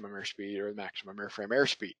maximum airspeed or the maximum airframe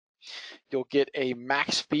airspeed. You'll get a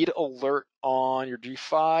max speed alert on your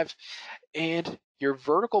G5s, and your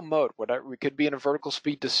vertical mode, whatever we could be in a vertical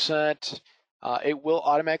speed descent, it will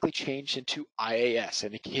automatically change into IAS,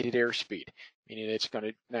 indicated airspeed, meaning it's going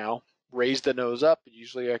to now raise the nose up,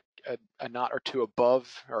 usually a knot or two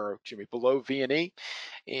above, or excuse me, below V and E,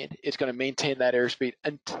 and it's going to maintain that airspeed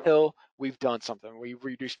until we've done something. We've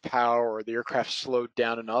reduced power or the aircraft slowed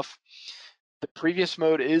down enough. The previous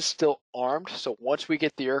mode is still armed, so once we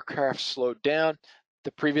get the aircraft slowed down,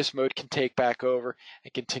 the previous mode can take back over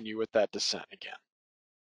and continue with that descent again.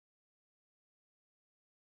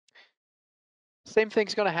 Same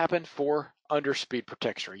thing's going to happen for underspeed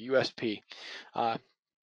protection, or USP.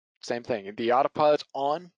 Same thing. The autopilot's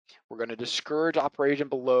on. We're going to discourage operation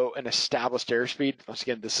below an established airspeed. Once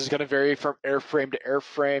again, this is going to vary from airframe to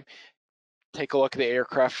airframe. Take a look at the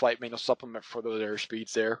aircraft flight manual supplement for those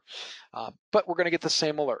airspeeds there. But we're going to get the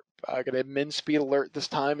same alert. I got a min speed alert this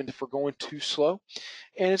time, and if we're going too slow,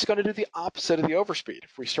 and it's going to do the opposite of the overspeed.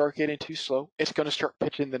 If we start getting too slow, it's going to start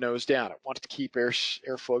pitching the nose down. It wants to keep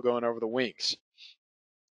airflow going over the wings.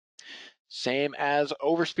 Same as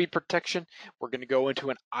overspeed protection, we're going to go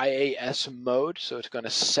into an IAS mode, so it's going to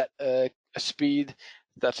set a speed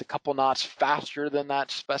that's a couple knots faster than that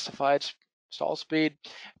specified stall speed.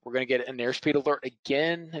 We're going to get an airspeed alert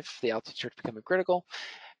again if the altitude starts becoming critical.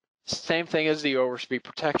 Same thing as the overspeed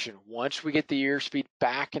protection. Once we get the airspeed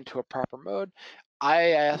back into a proper mode,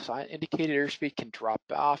 IAS, indicated airspeed, can drop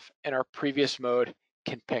off, and our previous mode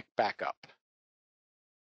can pick back up.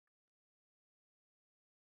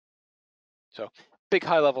 So big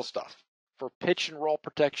high level stuff. For pitch and roll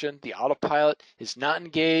protection, the autopilot is not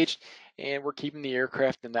engaged, and we're keeping the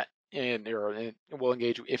aircraft in that, and we'll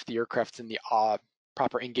engage if the aircraft's in the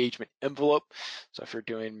proper engagement envelope. So if you're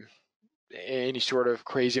doing any sort of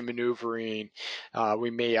crazy maneuvering, we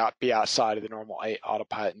may be outside of the normal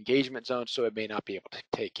autopilot engagement zone, so it may not be able to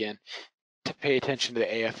take in. To pay attention to the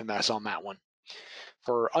AFMS on that one.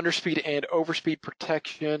 For underspeed and overspeed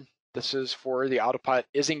protection, this is for the autopilot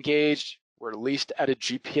is engaged. We're at least at a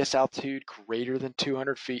GPS altitude greater than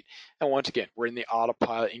 200 feet. And once again, we're in the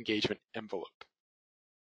autopilot engagement envelope.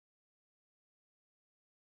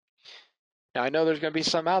 Now I know there's going to be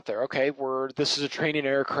some out there. Okay, this is a training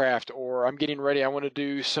aircraft, or I'm getting ready, I want to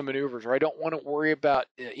do some maneuvers, or I don't want to worry about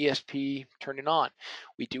ESP turning on.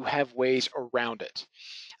 We do have ways around it.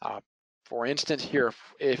 For instance, here,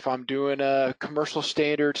 if I'm doing a commercial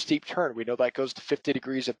standard steep turn, we know that goes to 50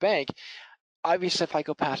 degrees of bank. Obviously, if I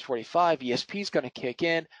go past 45, ESP is going to kick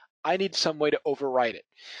in. I need some way to override it.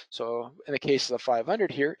 So in the case of the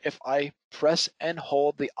 500 here, if I press and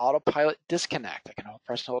hold the autopilot disconnect, I can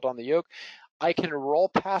press and hold on the yoke, I can roll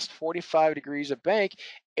past 45 degrees of bank,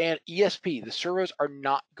 and ESP, the servos, are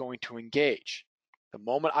not going to engage. The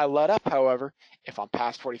moment I let up, however, if I'm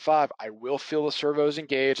past 45, I will feel the servos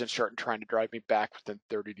engage and start trying to drive me back within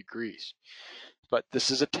 30 degrees. But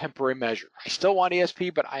this is a temporary measure. I still want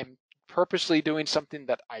ESP, but I'm purposely doing something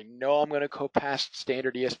that I know I'm going to go past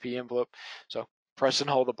standard ESP envelope, so press and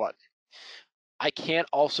hold the button. I can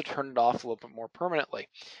also turn it off a little bit more permanently.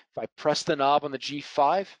 If I press the knob on the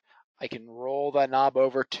G5, I can roll that knob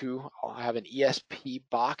over to, I'll have an ESP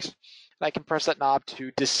box, and I can press that knob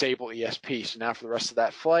to disable ESP. So now for the rest of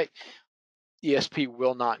that flight, ESP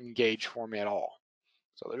will not engage for me at all.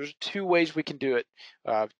 So there's two ways we can do it,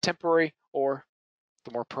 temporary or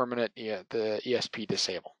the more permanent, the ESP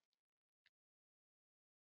disable.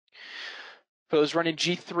 For those running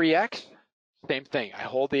G3X, Same thing. I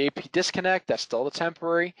hold the AP disconnect. That's still the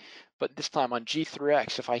temporary, but this time on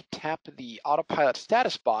G3X, if I tap the autopilot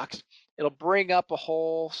status box, it'll bring up a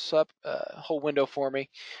whole window for me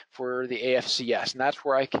for the AFCS, and that's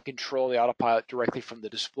where I can control the autopilot directly from the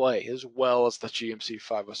display, as well as the GMC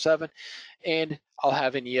 507. And I'll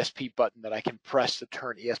have an ESP button that I can press to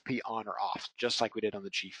turn ESP on or off, just like we did on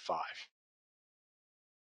the G5.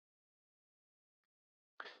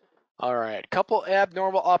 All right, a couple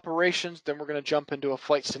abnormal operations, then we're going to jump into a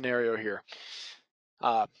flight scenario here.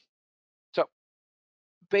 So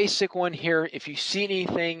basic one here, if you see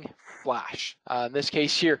anything, flash. In this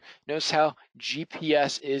case here, notice how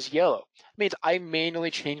GPS is yellow. It means I manually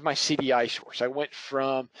changed my CDI source. I went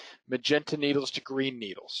from magenta needles to green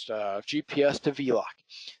needles, GPS to VLOC.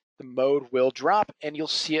 The mode will drop and you'll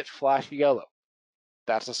see it flash yellow.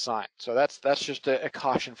 That's a sign. So that's just a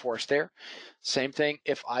caution for us there. Same thing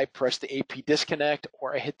if I press the AP disconnect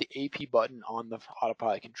or I hit the AP button on the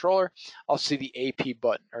autopilot controller, I'll see the AP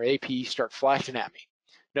button or AP start flashing at me.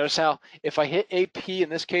 Notice how if I hit AP, in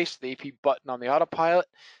this case, the AP button on the autopilot,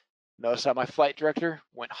 notice how my flight director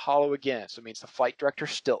went hollow again. So it means the flight director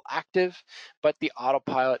is still active, but the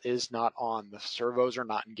autopilot is not on. The servos are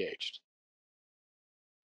not engaged.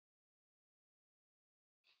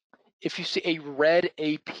 If you see a red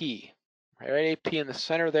AP in the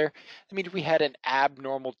center there, that means we had an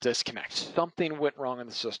abnormal disconnect. Something went wrong in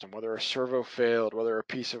the system, whether a servo failed, whether a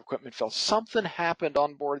piece of equipment failed. Something happened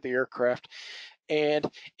on board the aircraft, and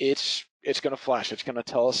it's going to flash. It's going to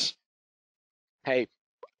tell us, hey,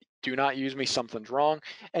 do not use me, something's wrong.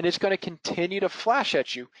 And it's going to continue to flash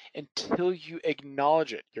at you until you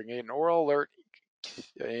acknowledge it. You're getting an oral alert.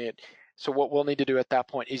 And so what we'll need to do at that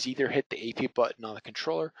point is either hit the AP button on the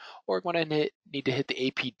controller, or we're going to need to hit the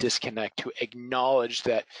AP disconnect to acknowledge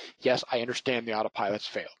that, yes, I understand the autopilot's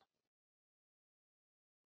failed.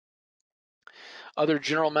 Other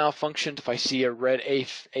general malfunctions, if I see a red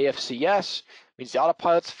AFCS, means the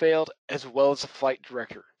autopilot's failed, as well as the flight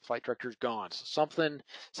director. Flight director's gone. So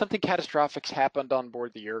something catastrophic happened on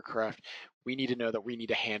board the aircraft. We need to know that we need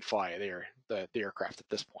to hand fly the aircraft at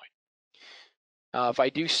this point. If I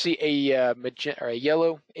do see a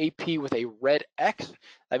yellow AP with a red X,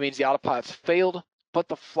 that means the autopilot's failed, but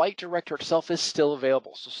the flight director itself is still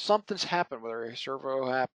available. So something's happened, whether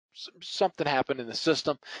a something happened in the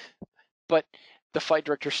system, but the flight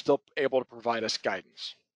director is still able to provide us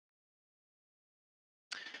guidance.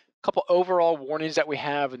 A couple overall warnings that we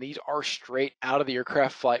have, and these are straight out of the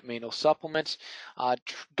aircraft flight manual supplements.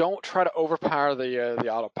 Don't try to overpower the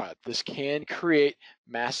autopilot. This can create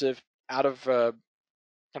massive out of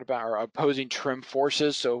our opposing trim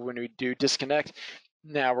forces. So when we do disconnect,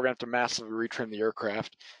 now we're going to have to massively retrim the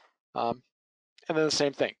aircraft. And then the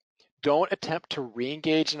same thing. Don't attempt to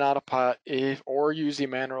re-engage an autopilot or use the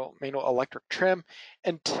manual electric trim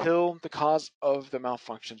until the cause of the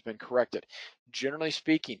malfunction has been corrected. Generally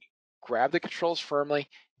speaking, grab the controls firmly,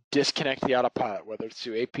 disconnect the autopilot, whether it's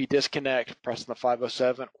through AP disconnect, pressing the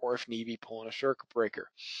 507, or if need be, pulling a circuit breaker.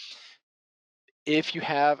 If you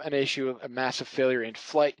have an issue of a massive failure in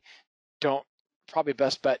flight, probably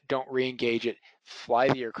best bet, don't re-engage it. Fly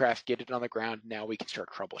the aircraft, get it on the ground. Now we can start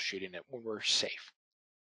troubleshooting it when we're safe.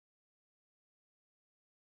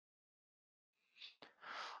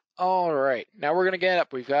 All right, now we're going to get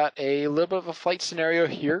up. We've got a little bit of a flight scenario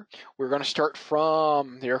here. We're going to start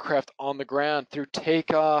from the aircraft on the ground through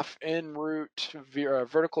takeoff, en route,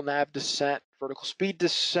 vertical nav descent, vertical speed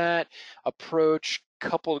descent, approach,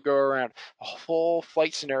 couple to go around. A whole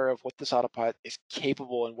flight scenario of what this autopilot is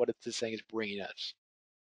capable and what this thing is bringing us.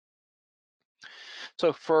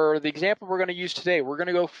 So for the example we're going to use today, we're going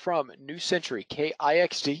to go from New Century,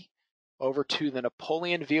 KIXD, over to the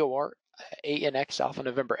Napoleon VOR, ANX Alpha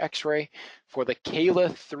November X-ray, for the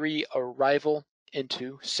Kayla 3 arrival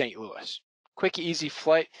into St. Louis. Quick, easy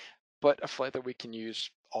flight, but a flight that we can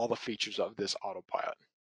use all the features of this autopilot.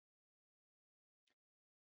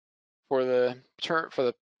 For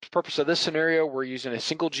the purpose of this scenario, we're using a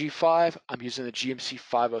single G5. I'm using the GMC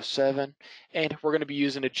 507, and we're going to be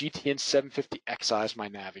using a GTN 750XI as my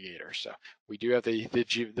navigator. So we do have the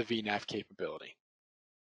VNAV capability.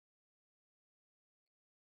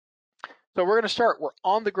 So we're going to start. We're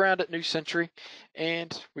on the ground at New Century,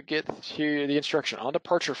 and we get to the instruction. On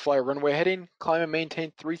departure, fly runway heading, climb and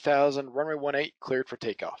maintain 3000, runway 18 cleared for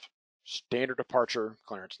takeoff. Standard departure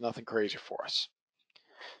clearance, nothing crazy for us.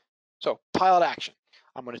 So pilot action.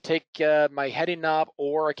 I'm going to take my heading knob,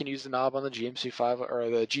 or I can use the knob on the GMC 5 or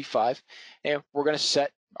the G5, and we're going to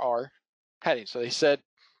set our heading. So they said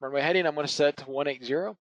runway heading, I'm going to set to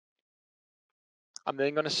 180. I'm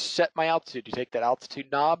then going to set my altitude. You take that altitude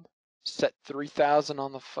knob, set 3,000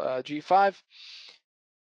 on the G5.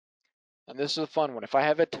 And this is a fun one. If I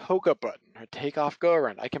have a toga button, or takeoff go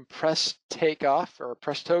around, I can press takeoff or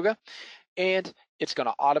press toga, and it's going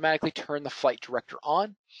to automatically turn the flight director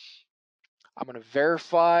on. I'm going to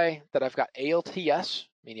verify that I've got ALTS,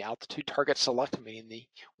 meaning altitude target select, meaning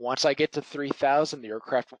once I get to 3,000, the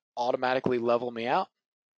aircraft will automatically level me out.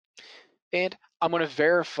 And I'm going to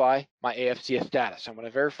verify my AFCS status. I'm going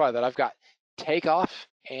to verify that I've got takeoff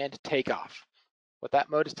and takeoff. What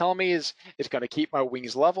that mode is telling me is it's going to keep my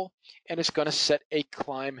wings level, and it's going to set a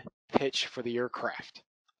climb pitch for the aircraft.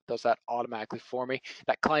 It does that automatically for me.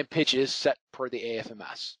 That climb pitch is set per the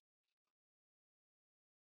AFMS.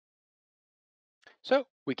 So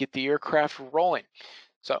we get the aircraft rolling.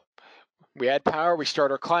 So we add power, we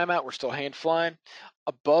start our climb out, we're still hand flying.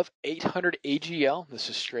 Above 800 AGL, this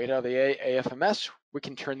is straight out of the AFMS, we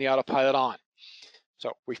can turn the autopilot on.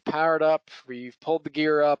 So we've powered up, we've pulled the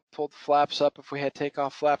gear up, pulled the flaps up if we had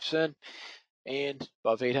takeoff flaps in, and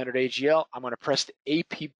above 800 AGL, I'm going to press the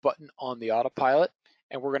AP button on the autopilot,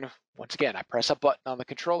 and we're going to, once again, I press a button on the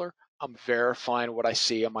controller, I'm verifying what I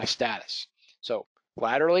see on my status. So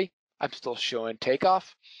laterally, I'm still showing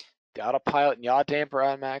takeoff. The autopilot and yaw damper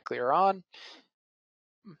automatically are on.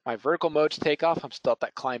 My vertical mode's takeoff, I'm still at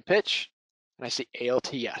that climb pitch, and I see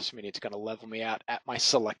ALTS, meaning it's going to level me out at my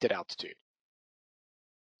selected altitude.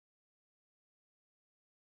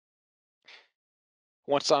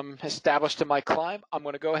 Once I'm established in my climb, I'm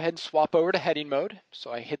going to go ahead and swap over to heading mode.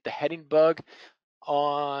 So I hit the heading bug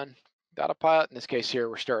on the autopilot. In this case here,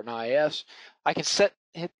 we're starting IAS. I can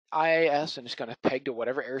hit IAS, and it's going to peg to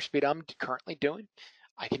whatever airspeed I'm currently doing.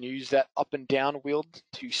 I can use that up and down wheel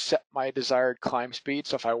to set my desired climb speed.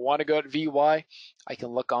 So if I want to go at VY, I can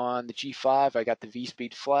look on the G5. I got the V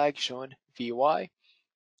speed flag showing VY.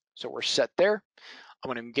 So we're set there. I'm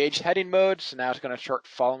going to engage heading mode. So now it's going to start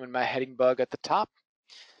following my heading bug at the top.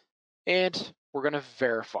 And we're going to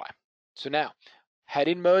verify. So now,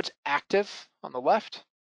 heading mode's active on the left.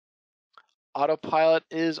 Autopilot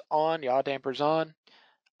is on, yaw damper's on.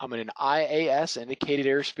 I'm in an IAS, indicated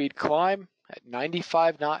airspeed climb at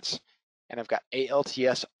 95 knots, and I've got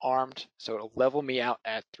ALTS armed, so it'll level me out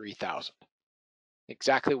at 3,000.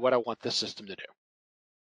 Exactly what I want the system to do.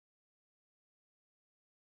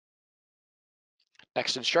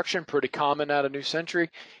 Next instruction, pretty common out of New Century.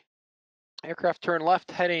 Aircraft turn left,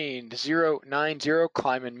 heading 090,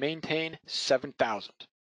 climb and maintain 7,000.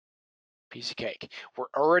 Piece of cake. We're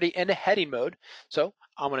already in heading mode, so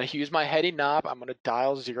I'm going to use my heading knob. I'm going to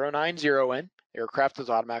dial 090 in. The aircraft is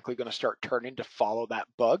automatically going to start turning to follow that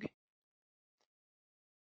bug.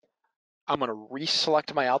 I'm going to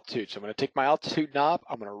reselect my altitude. So I'm going to take my altitude knob.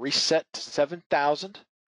 I'm going to reset to 7,000.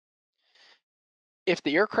 If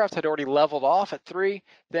the aircraft had already leveled off at 3,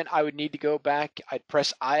 then I would need to go back. I'd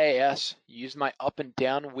press IAS, use my up and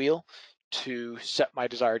down wheel to set my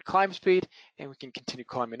desired climb speed, and we can continue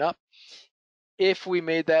climbing up. If we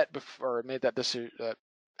made that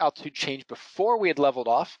altitude change before we had leveled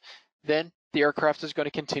off, then the aircraft is going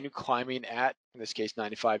to continue climbing at, in this case,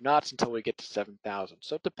 95 knots until we get to 7,000.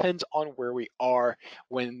 So it depends on where we are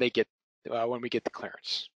when we get the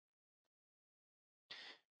clearance.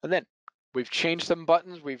 And then we've changed some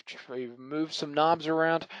buttons, we've moved some knobs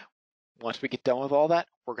around. Once we get done with all that,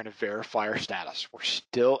 we're going to verify our status. We're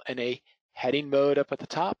still in a heading mode up at the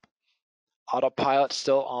top. Autopilot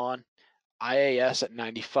still on. IAS at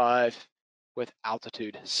 95 with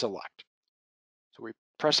altitude select. So we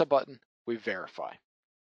press a button, we verify.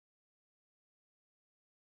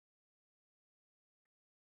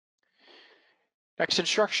 Next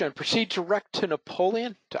instruction, proceed direct to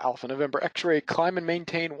Napoleon to Alpha November X-ray, climb and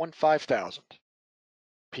maintain 15,000.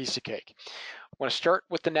 Piece of cake. I'm going to start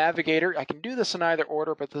with the navigator. I can do this in either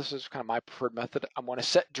order, but this is kind of my preferred method. I'm going to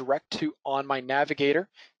set direct to on my navigator.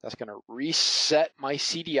 That's going to reset my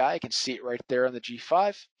CDI. I can see it right there on the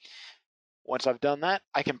G5. Once I've done that,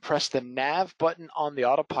 I can press the nav button on the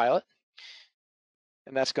autopilot,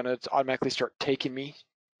 and that's going to automatically start taking me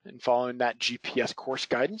and following that GPS course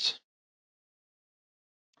guidance.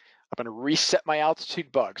 I'm going to reset my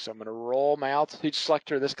altitude bug. So I'm going to roll my altitude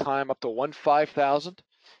selector this climb up to 15,000.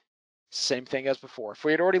 Same thing as before. If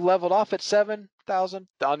we had already leveled off at 7,000,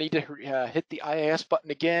 I'll need to hit the IAS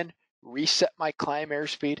button again, reset my climb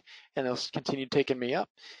airspeed, and it'll continue taking me up.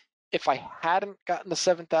 If I hadn't gotten to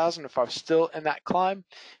 7,000, if I was still in that climb,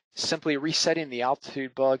 simply resetting the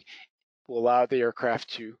altitude bug will allow the aircraft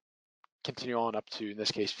to continue on up to, in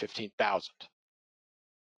this case, 15,000.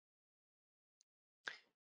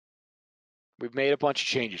 we've made a bunch of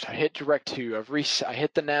changes. I hit direct to, I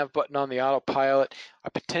hit the nav button on the autopilot. I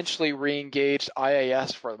potentially re-engaged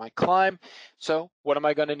IAS for my climb. So what am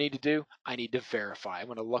I going to need to do? I need to verify. I'm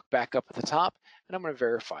going to look back up at the top and I'm going to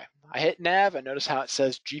verify. I hit nav and notice how it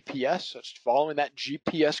says GPS. So it's following that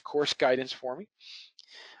GPS course guidance for me.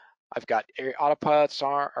 I've got autopilots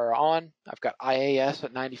are on. I've got IAS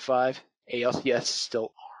at 95. ALTS is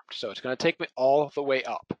still armed. So it's going to take me all the way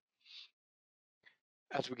up.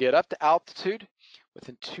 As we get up to altitude,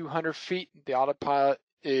 within 200 feet, the autopilot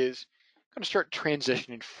is going to start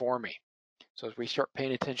transitioning for me. So as we start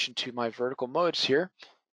paying attention to my vertical modes here,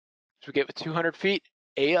 as we get with 200 feet,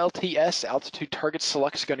 ALTS, altitude target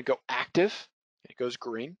select, is going to go active. It goes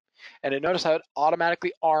green. And then notice how it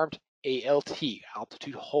automatically armed ALT,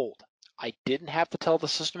 altitude hold. I didn't have to tell the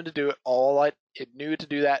system to do it. It knew to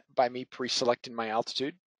do that by me pre-selecting my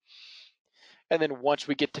altitude. And then once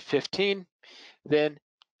we get to 15, then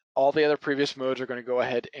all the other previous modes are going to go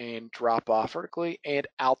ahead and drop off vertically, and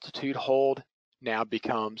altitude hold now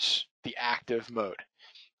becomes the active mode,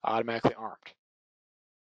 automatically armed.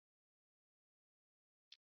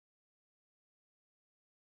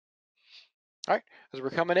 All right, as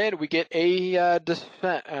we're coming in, we get a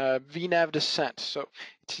descent, VNAV descent. So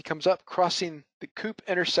it comes up, crossing the Coop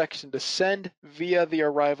intersection, descend via the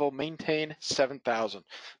arrival, maintain 7,000.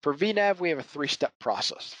 For VNAV, we have a 3-step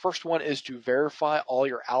process. The first one is to verify all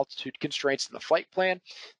your altitude constraints in the flight plan. In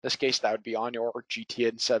this case, that would be on your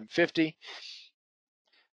GTN 750.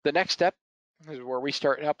 The next step is where we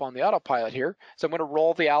start up on the autopilot here. So I'm going to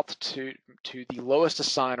roll the altitude to the lowest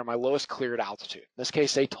assigned, or my lowest cleared altitude. In this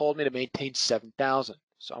case, they told me to maintain 7,000.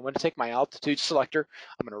 So I'm going to take my altitude selector,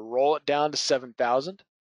 I'm going to roll it down to 7,000.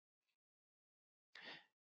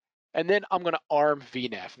 And then I'm going to arm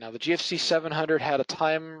VNAV. Now the GFC 700 had a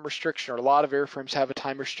time restriction, or a lot of airframes have a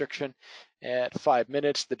time restriction at 5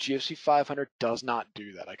 minutes. The GFC 500 does not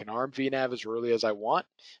do that. I can arm VNAV as early as I want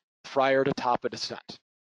prior to top of descent.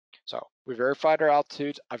 So we verified our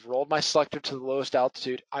altitudes. I've rolled my selector to the lowest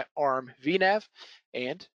altitude. I arm VNAV,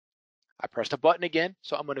 and I pressed a button again.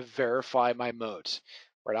 So I'm going to verify my modes.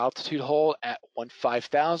 We're at altitude hold at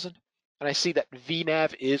 15,000, and I see that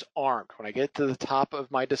VNAV is armed. When I get to the top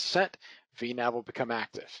of my descent, VNAV will become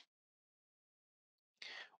active.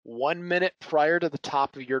 1 minute prior to the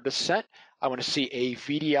top of your descent, I want to see a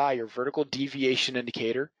VDI, or vertical deviation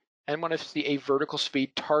indicator, and I want to see a vertical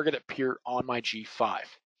speed target appear on my G5.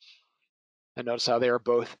 And notice how they are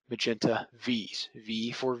both magenta V's,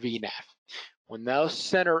 V for VNAV. When those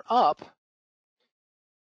center up,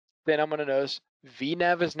 then I'm going to notice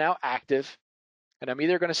VNAV is now active, and I'm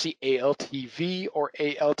either going to see ALTV or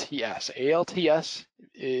ALTS. ALTS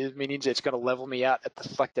means it's going to level me out at the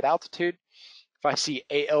selected altitude. If I see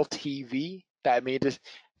ALTV, that means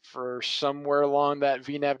for somewhere along that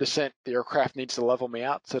VNAV descent, the aircraft needs to level me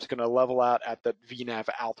out, so it's going to level out at the VNAV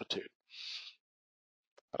altitude.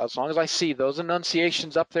 But as long as I see those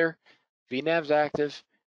enunciations up there, VNAV's active,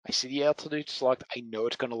 I see the altitude select, I know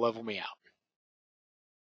it's going to level me out.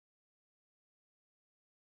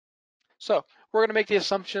 So we're going to make the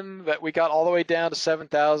assumption that we got all the way down to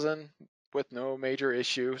 7,000 with no major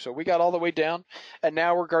issue. So we got all the way down, and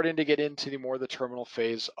now we're starting to get into the terminal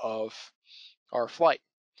phase of our flight.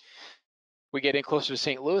 We get in closer to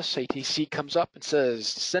St. Louis, ATC comes up and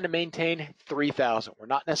says, descend and maintain 3,000. We're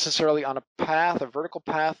not necessarily on a path, a vertical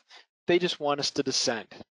path. They just want us to descend.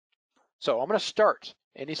 So I'm going to start.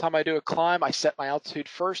 Anytime I do a climb, I set my altitude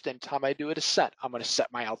first. Anytime I do a descent, I'm going to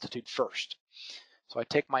set my altitude first. So I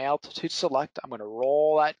take my altitude select. I'm going to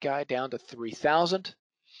roll that guy down to 3,000.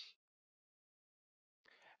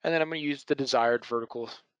 And then I'm going to use the desired vertical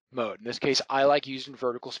mode. In this case, I like using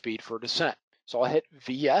vertical speed for descent. So I'll hit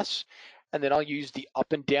VS, and then I'll use the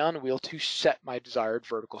up and down wheel to set my desired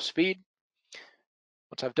vertical speed.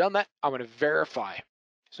 Once I've done that, I'm going to verify.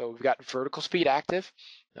 So we've got vertical speed active.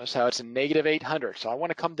 Notice how it's a negative 800. So I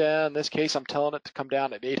want to come down. In this case, I'm telling it to come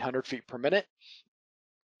down at 800 feet per minute.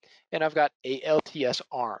 And I've got ALTS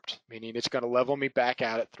armed, meaning it's going to level me back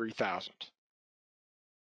out at 3,000.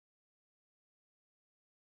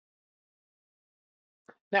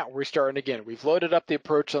 Now we're starting again. We've loaded up the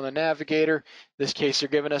approach on the navigator. In this case, they're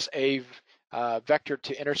giving us a vector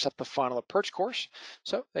to intercept the final approach course.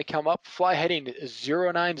 So they come up, fly heading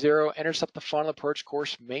 090, intercept the final approach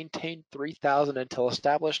course, maintain 3,000 until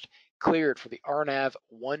established, cleared for the RNAV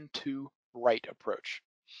 12 right approach.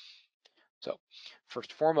 So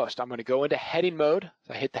first and foremost, I'm going to go into heading mode.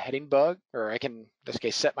 So I hit the heading bug, or I can, in this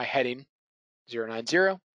case, set my heading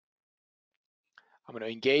 090. I'm going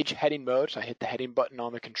to engage heading mode, so I hit the heading button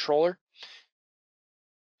on the controller.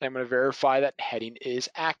 And I'm going to verify that heading is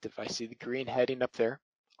active. I see the green heading up there.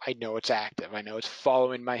 I know it's active. I know it's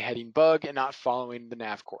following my heading bug and not following the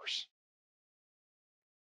nav course.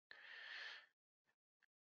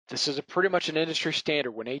 This is pretty much an industry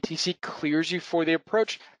standard. When ATC clears you for the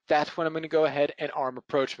approach, that's when I'm going to go ahead and arm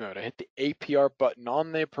approach mode. I hit the APR button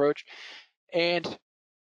on the approach, and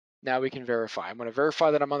now we can verify. I'm going to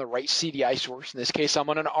verify that I'm on the right CDI source. In this case, I'm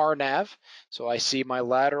on an RNAV, so I see my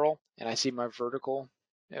lateral and I see my vertical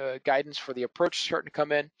guidance for the approach starting to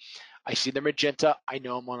come in. I see the magenta. I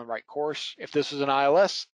know I'm on the right course. If this was an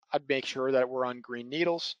ILS, I'd make sure that we're on green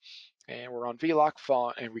needles and we're on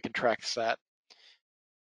VLOC, and we can track that.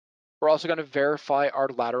 We're also going to verify our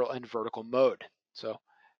lateral and vertical mode. So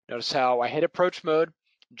notice how I hit approach mode.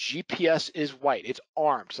 GPS is white. It's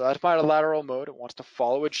armed. So that's my lateral mode. It wants to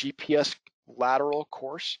follow a GPS lateral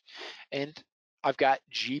course. And I've got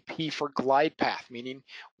GP for glide path, meaning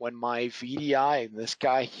when my VDI, and this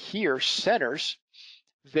guy here, centers,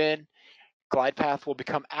 then glide path will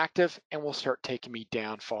become active and will start taking me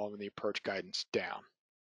down following the approach guidance down.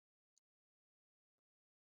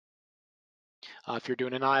 If you're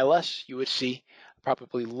doing an ILS, you would see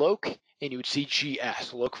probably LOC and you would see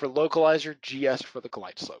GS. LOC for localizer, GS for the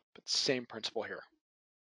glide slope. It's the same principle here.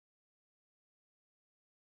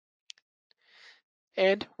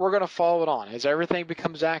 And we're going to follow it on. As everything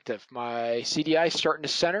becomes active, my CDI is starting to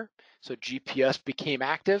center, so GPS became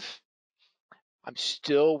active. I'm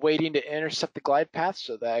still waiting to intercept the glide path,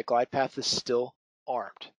 so that glide path is still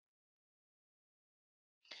armed.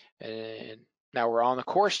 And now we're on the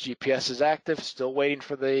course. GPS is active, still waiting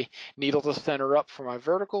for the needle to center up for my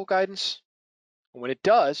vertical guidance. And when it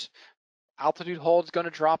does, altitude hold is going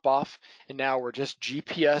to drop off, and now we're just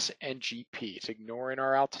GPS and GP. It's ignoring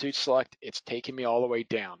our altitude select. It's taking me all the way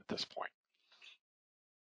down at this point.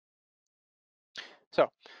 So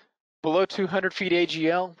below 200 feet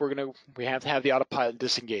AGL, we have to have the autopilot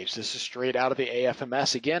disengaged. This is straight out of the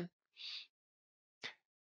AFMS again.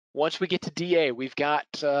 Once we get to DA, we've got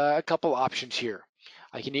a couple options here.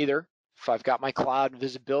 I can either, if I've got my cloud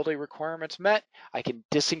visibility requirements met, I can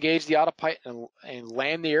disengage the autopilot and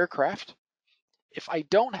land the aircraft. If I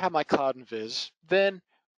don't have my cloud and vis, then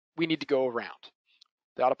we need to go around.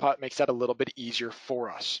 The autopilot makes that a little bit easier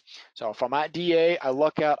for us. So if I'm at DA, I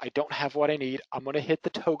look out, I don't have what I need, I'm going to hit the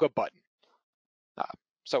toga button.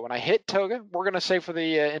 So when I hit toga, we're going to say for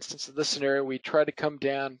the instance of this scenario, we tried to come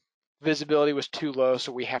down, visibility was too low,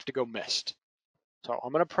 so we have to go mist. So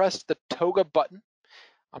I'm going to press the toga button.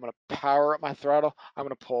 I'm going to power up my throttle. I'm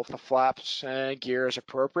going to pull up the flaps and gear as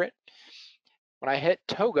appropriate. When I hit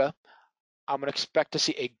toga, I'm going to expect to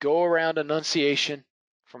see a go around annunciation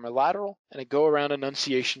for my lateral and a go around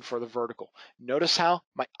annunciation for the vertical. Notice how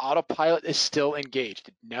my autopilot is still engaged.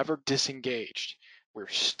 It never disengaged. We're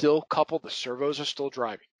still coupled. The servos are still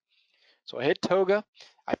driving. So I hit toga.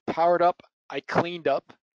 I powered up. I cleaned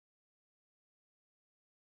up.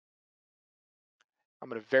 I'm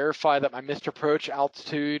going to verify that my missed approach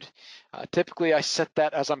altitude, typically I set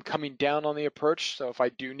that as I'm coming down on the approach, so if I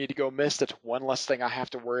do need to go missed, that's one less thing I have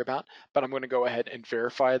to worry about, but I'm going to go ahead and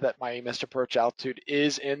verify that my missed approach altitude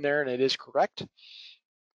is in there and it is correct.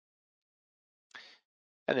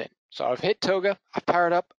 And then, so I've hit toga, I've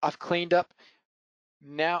powered up, I've cleaned up.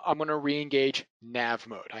 Now I'm going to re-engage nav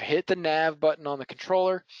mode. I hit the nav button on the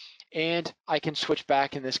controller, and I can switch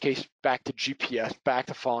back, in this case, back to GPS, back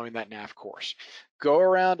to following that nav course. Go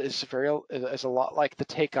around is a lot like the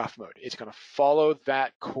takeoff mode. It's going to follow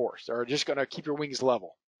that course, or just going to keep your wings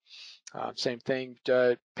level. Same thing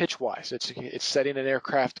pitch-wise. It's setting an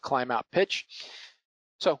aircraft climb out pitch.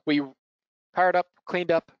 So we powered up,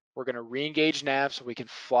 cleaned up. We're going to re-engage nav so we can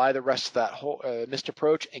fly the rest of that whole missed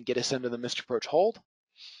approach and get us into the missed approach hold.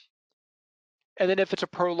 And then if it's a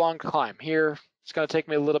prolonged climb, here it's going to take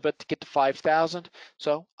me a little bit to get to 5,000.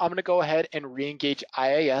 So I'm going to go ahead and re-engage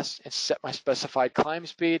IAS and set my specified climb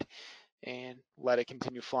speed and let it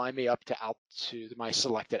continue flying me up to my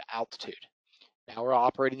selected altitude. Now we're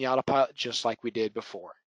operating the autopilot just like we did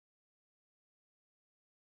before.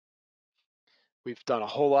 We've done a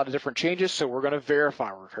whole lot of different changes, so we're going to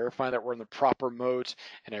verify. We're verifying that we're in the proper modes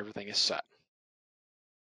and everything is set.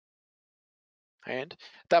 And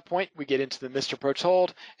at that point, we get into the missed approach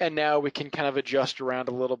hold, and now we can kind of adjust around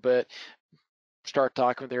a little bit, start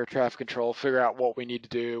talking with air traffic control, figure out what we need to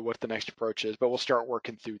do, what the next approach is, but we'll start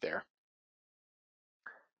working through there.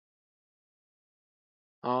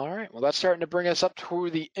 All right, well, that's starting to bring us up to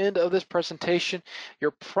the end of this presentation.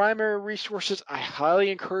 Your primary resources, I highly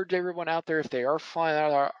encourage everyone out there, if they are flying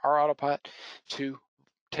out our autopilot, to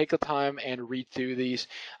take the time and read through these.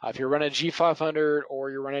 If you're running a G500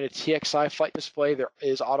 or you're running a TXI flight display, there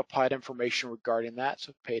is autopilot information regarding that,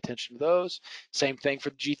 so pay attention to those. Same thing for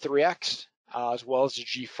the G3X. as well as the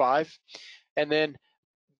G5. And then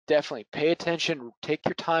definitely pay attention, take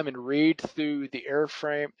your time and read through the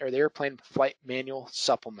airframe or the airplane flight manual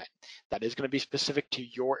supplement. That is going to be specific to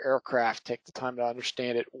your aircraft. Take the time to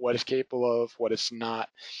understand it, what it's capable of, what it's not,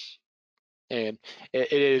 and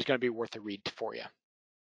it is going to be worth a read for you.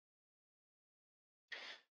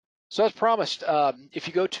 So as promised, if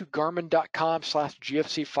you go to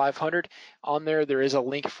garmin.com/GFC500, on there is a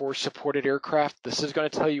link for supported aircraft. This is going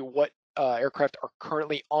to tell you what aircraft are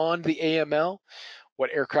currently on the AML, what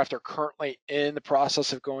aircraft are currently in the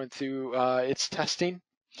process of going through its testing,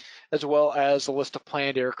 as well as a list of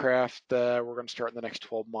planned aircraft we're going to start in the next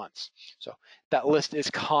 12 months. So that list is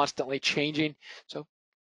constantly changing. So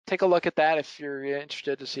take a look at that if you're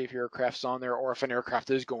interested to see if your aircraft's on there or if an aircraft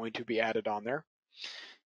is going to be added on there.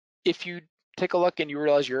 If you take a look and you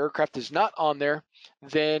realize your aircraft is not on there,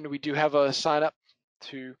 then we do have a sign up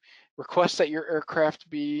to request that your aircraft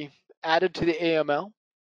be added to the AML.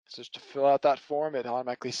 So just to fill out that form, it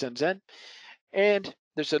automatically sends in. And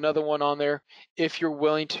there's another one on there if you're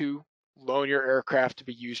willing to loan your aircraft to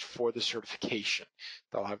be used for the certification.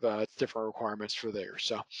 They'll have different requirements for there.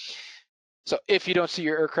 So if you don't see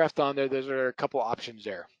your aircraft on there, there's a couple options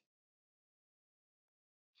there.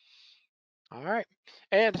 All right.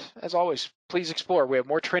 And as always, please explore. We have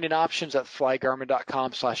more training options at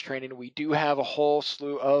flygarmin.com/training. We do have a whole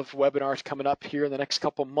slew of webinars coming up here in the next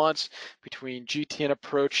couple months between GTN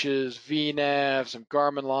approaches, VNAVs, and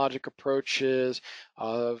Garmin Logic approaches,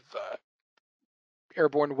 of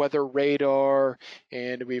airborne weather radar,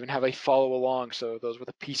 and we even have a follow along. So those with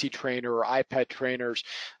a PC trainer or iPad trainers,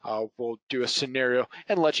 we'll do a scenario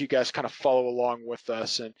and let you guys kind of follow along with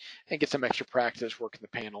us and get some extra practice working the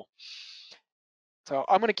panel. So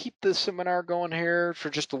I'm going to keep this seminar going here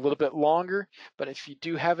for just a little bit longer, but if you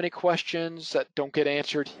do have any questions that don't get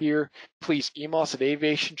answered here, please email us at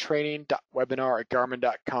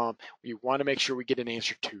aviationtraining.webinar@garmin.com. We want to make sure we get an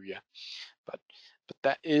answer to you. But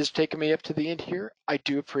that is taking me up to the end here. I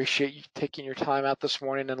do appreciate you taking your time out this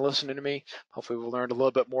morning and listening to me. Hopefully we'll learn a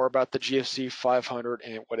little bit more about the GFC 500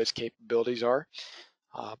 and what its capabilities are.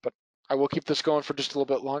 But I will keep this going for just a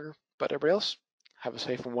little bit longer. But everybody else, have a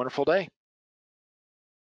safe and wonderful day.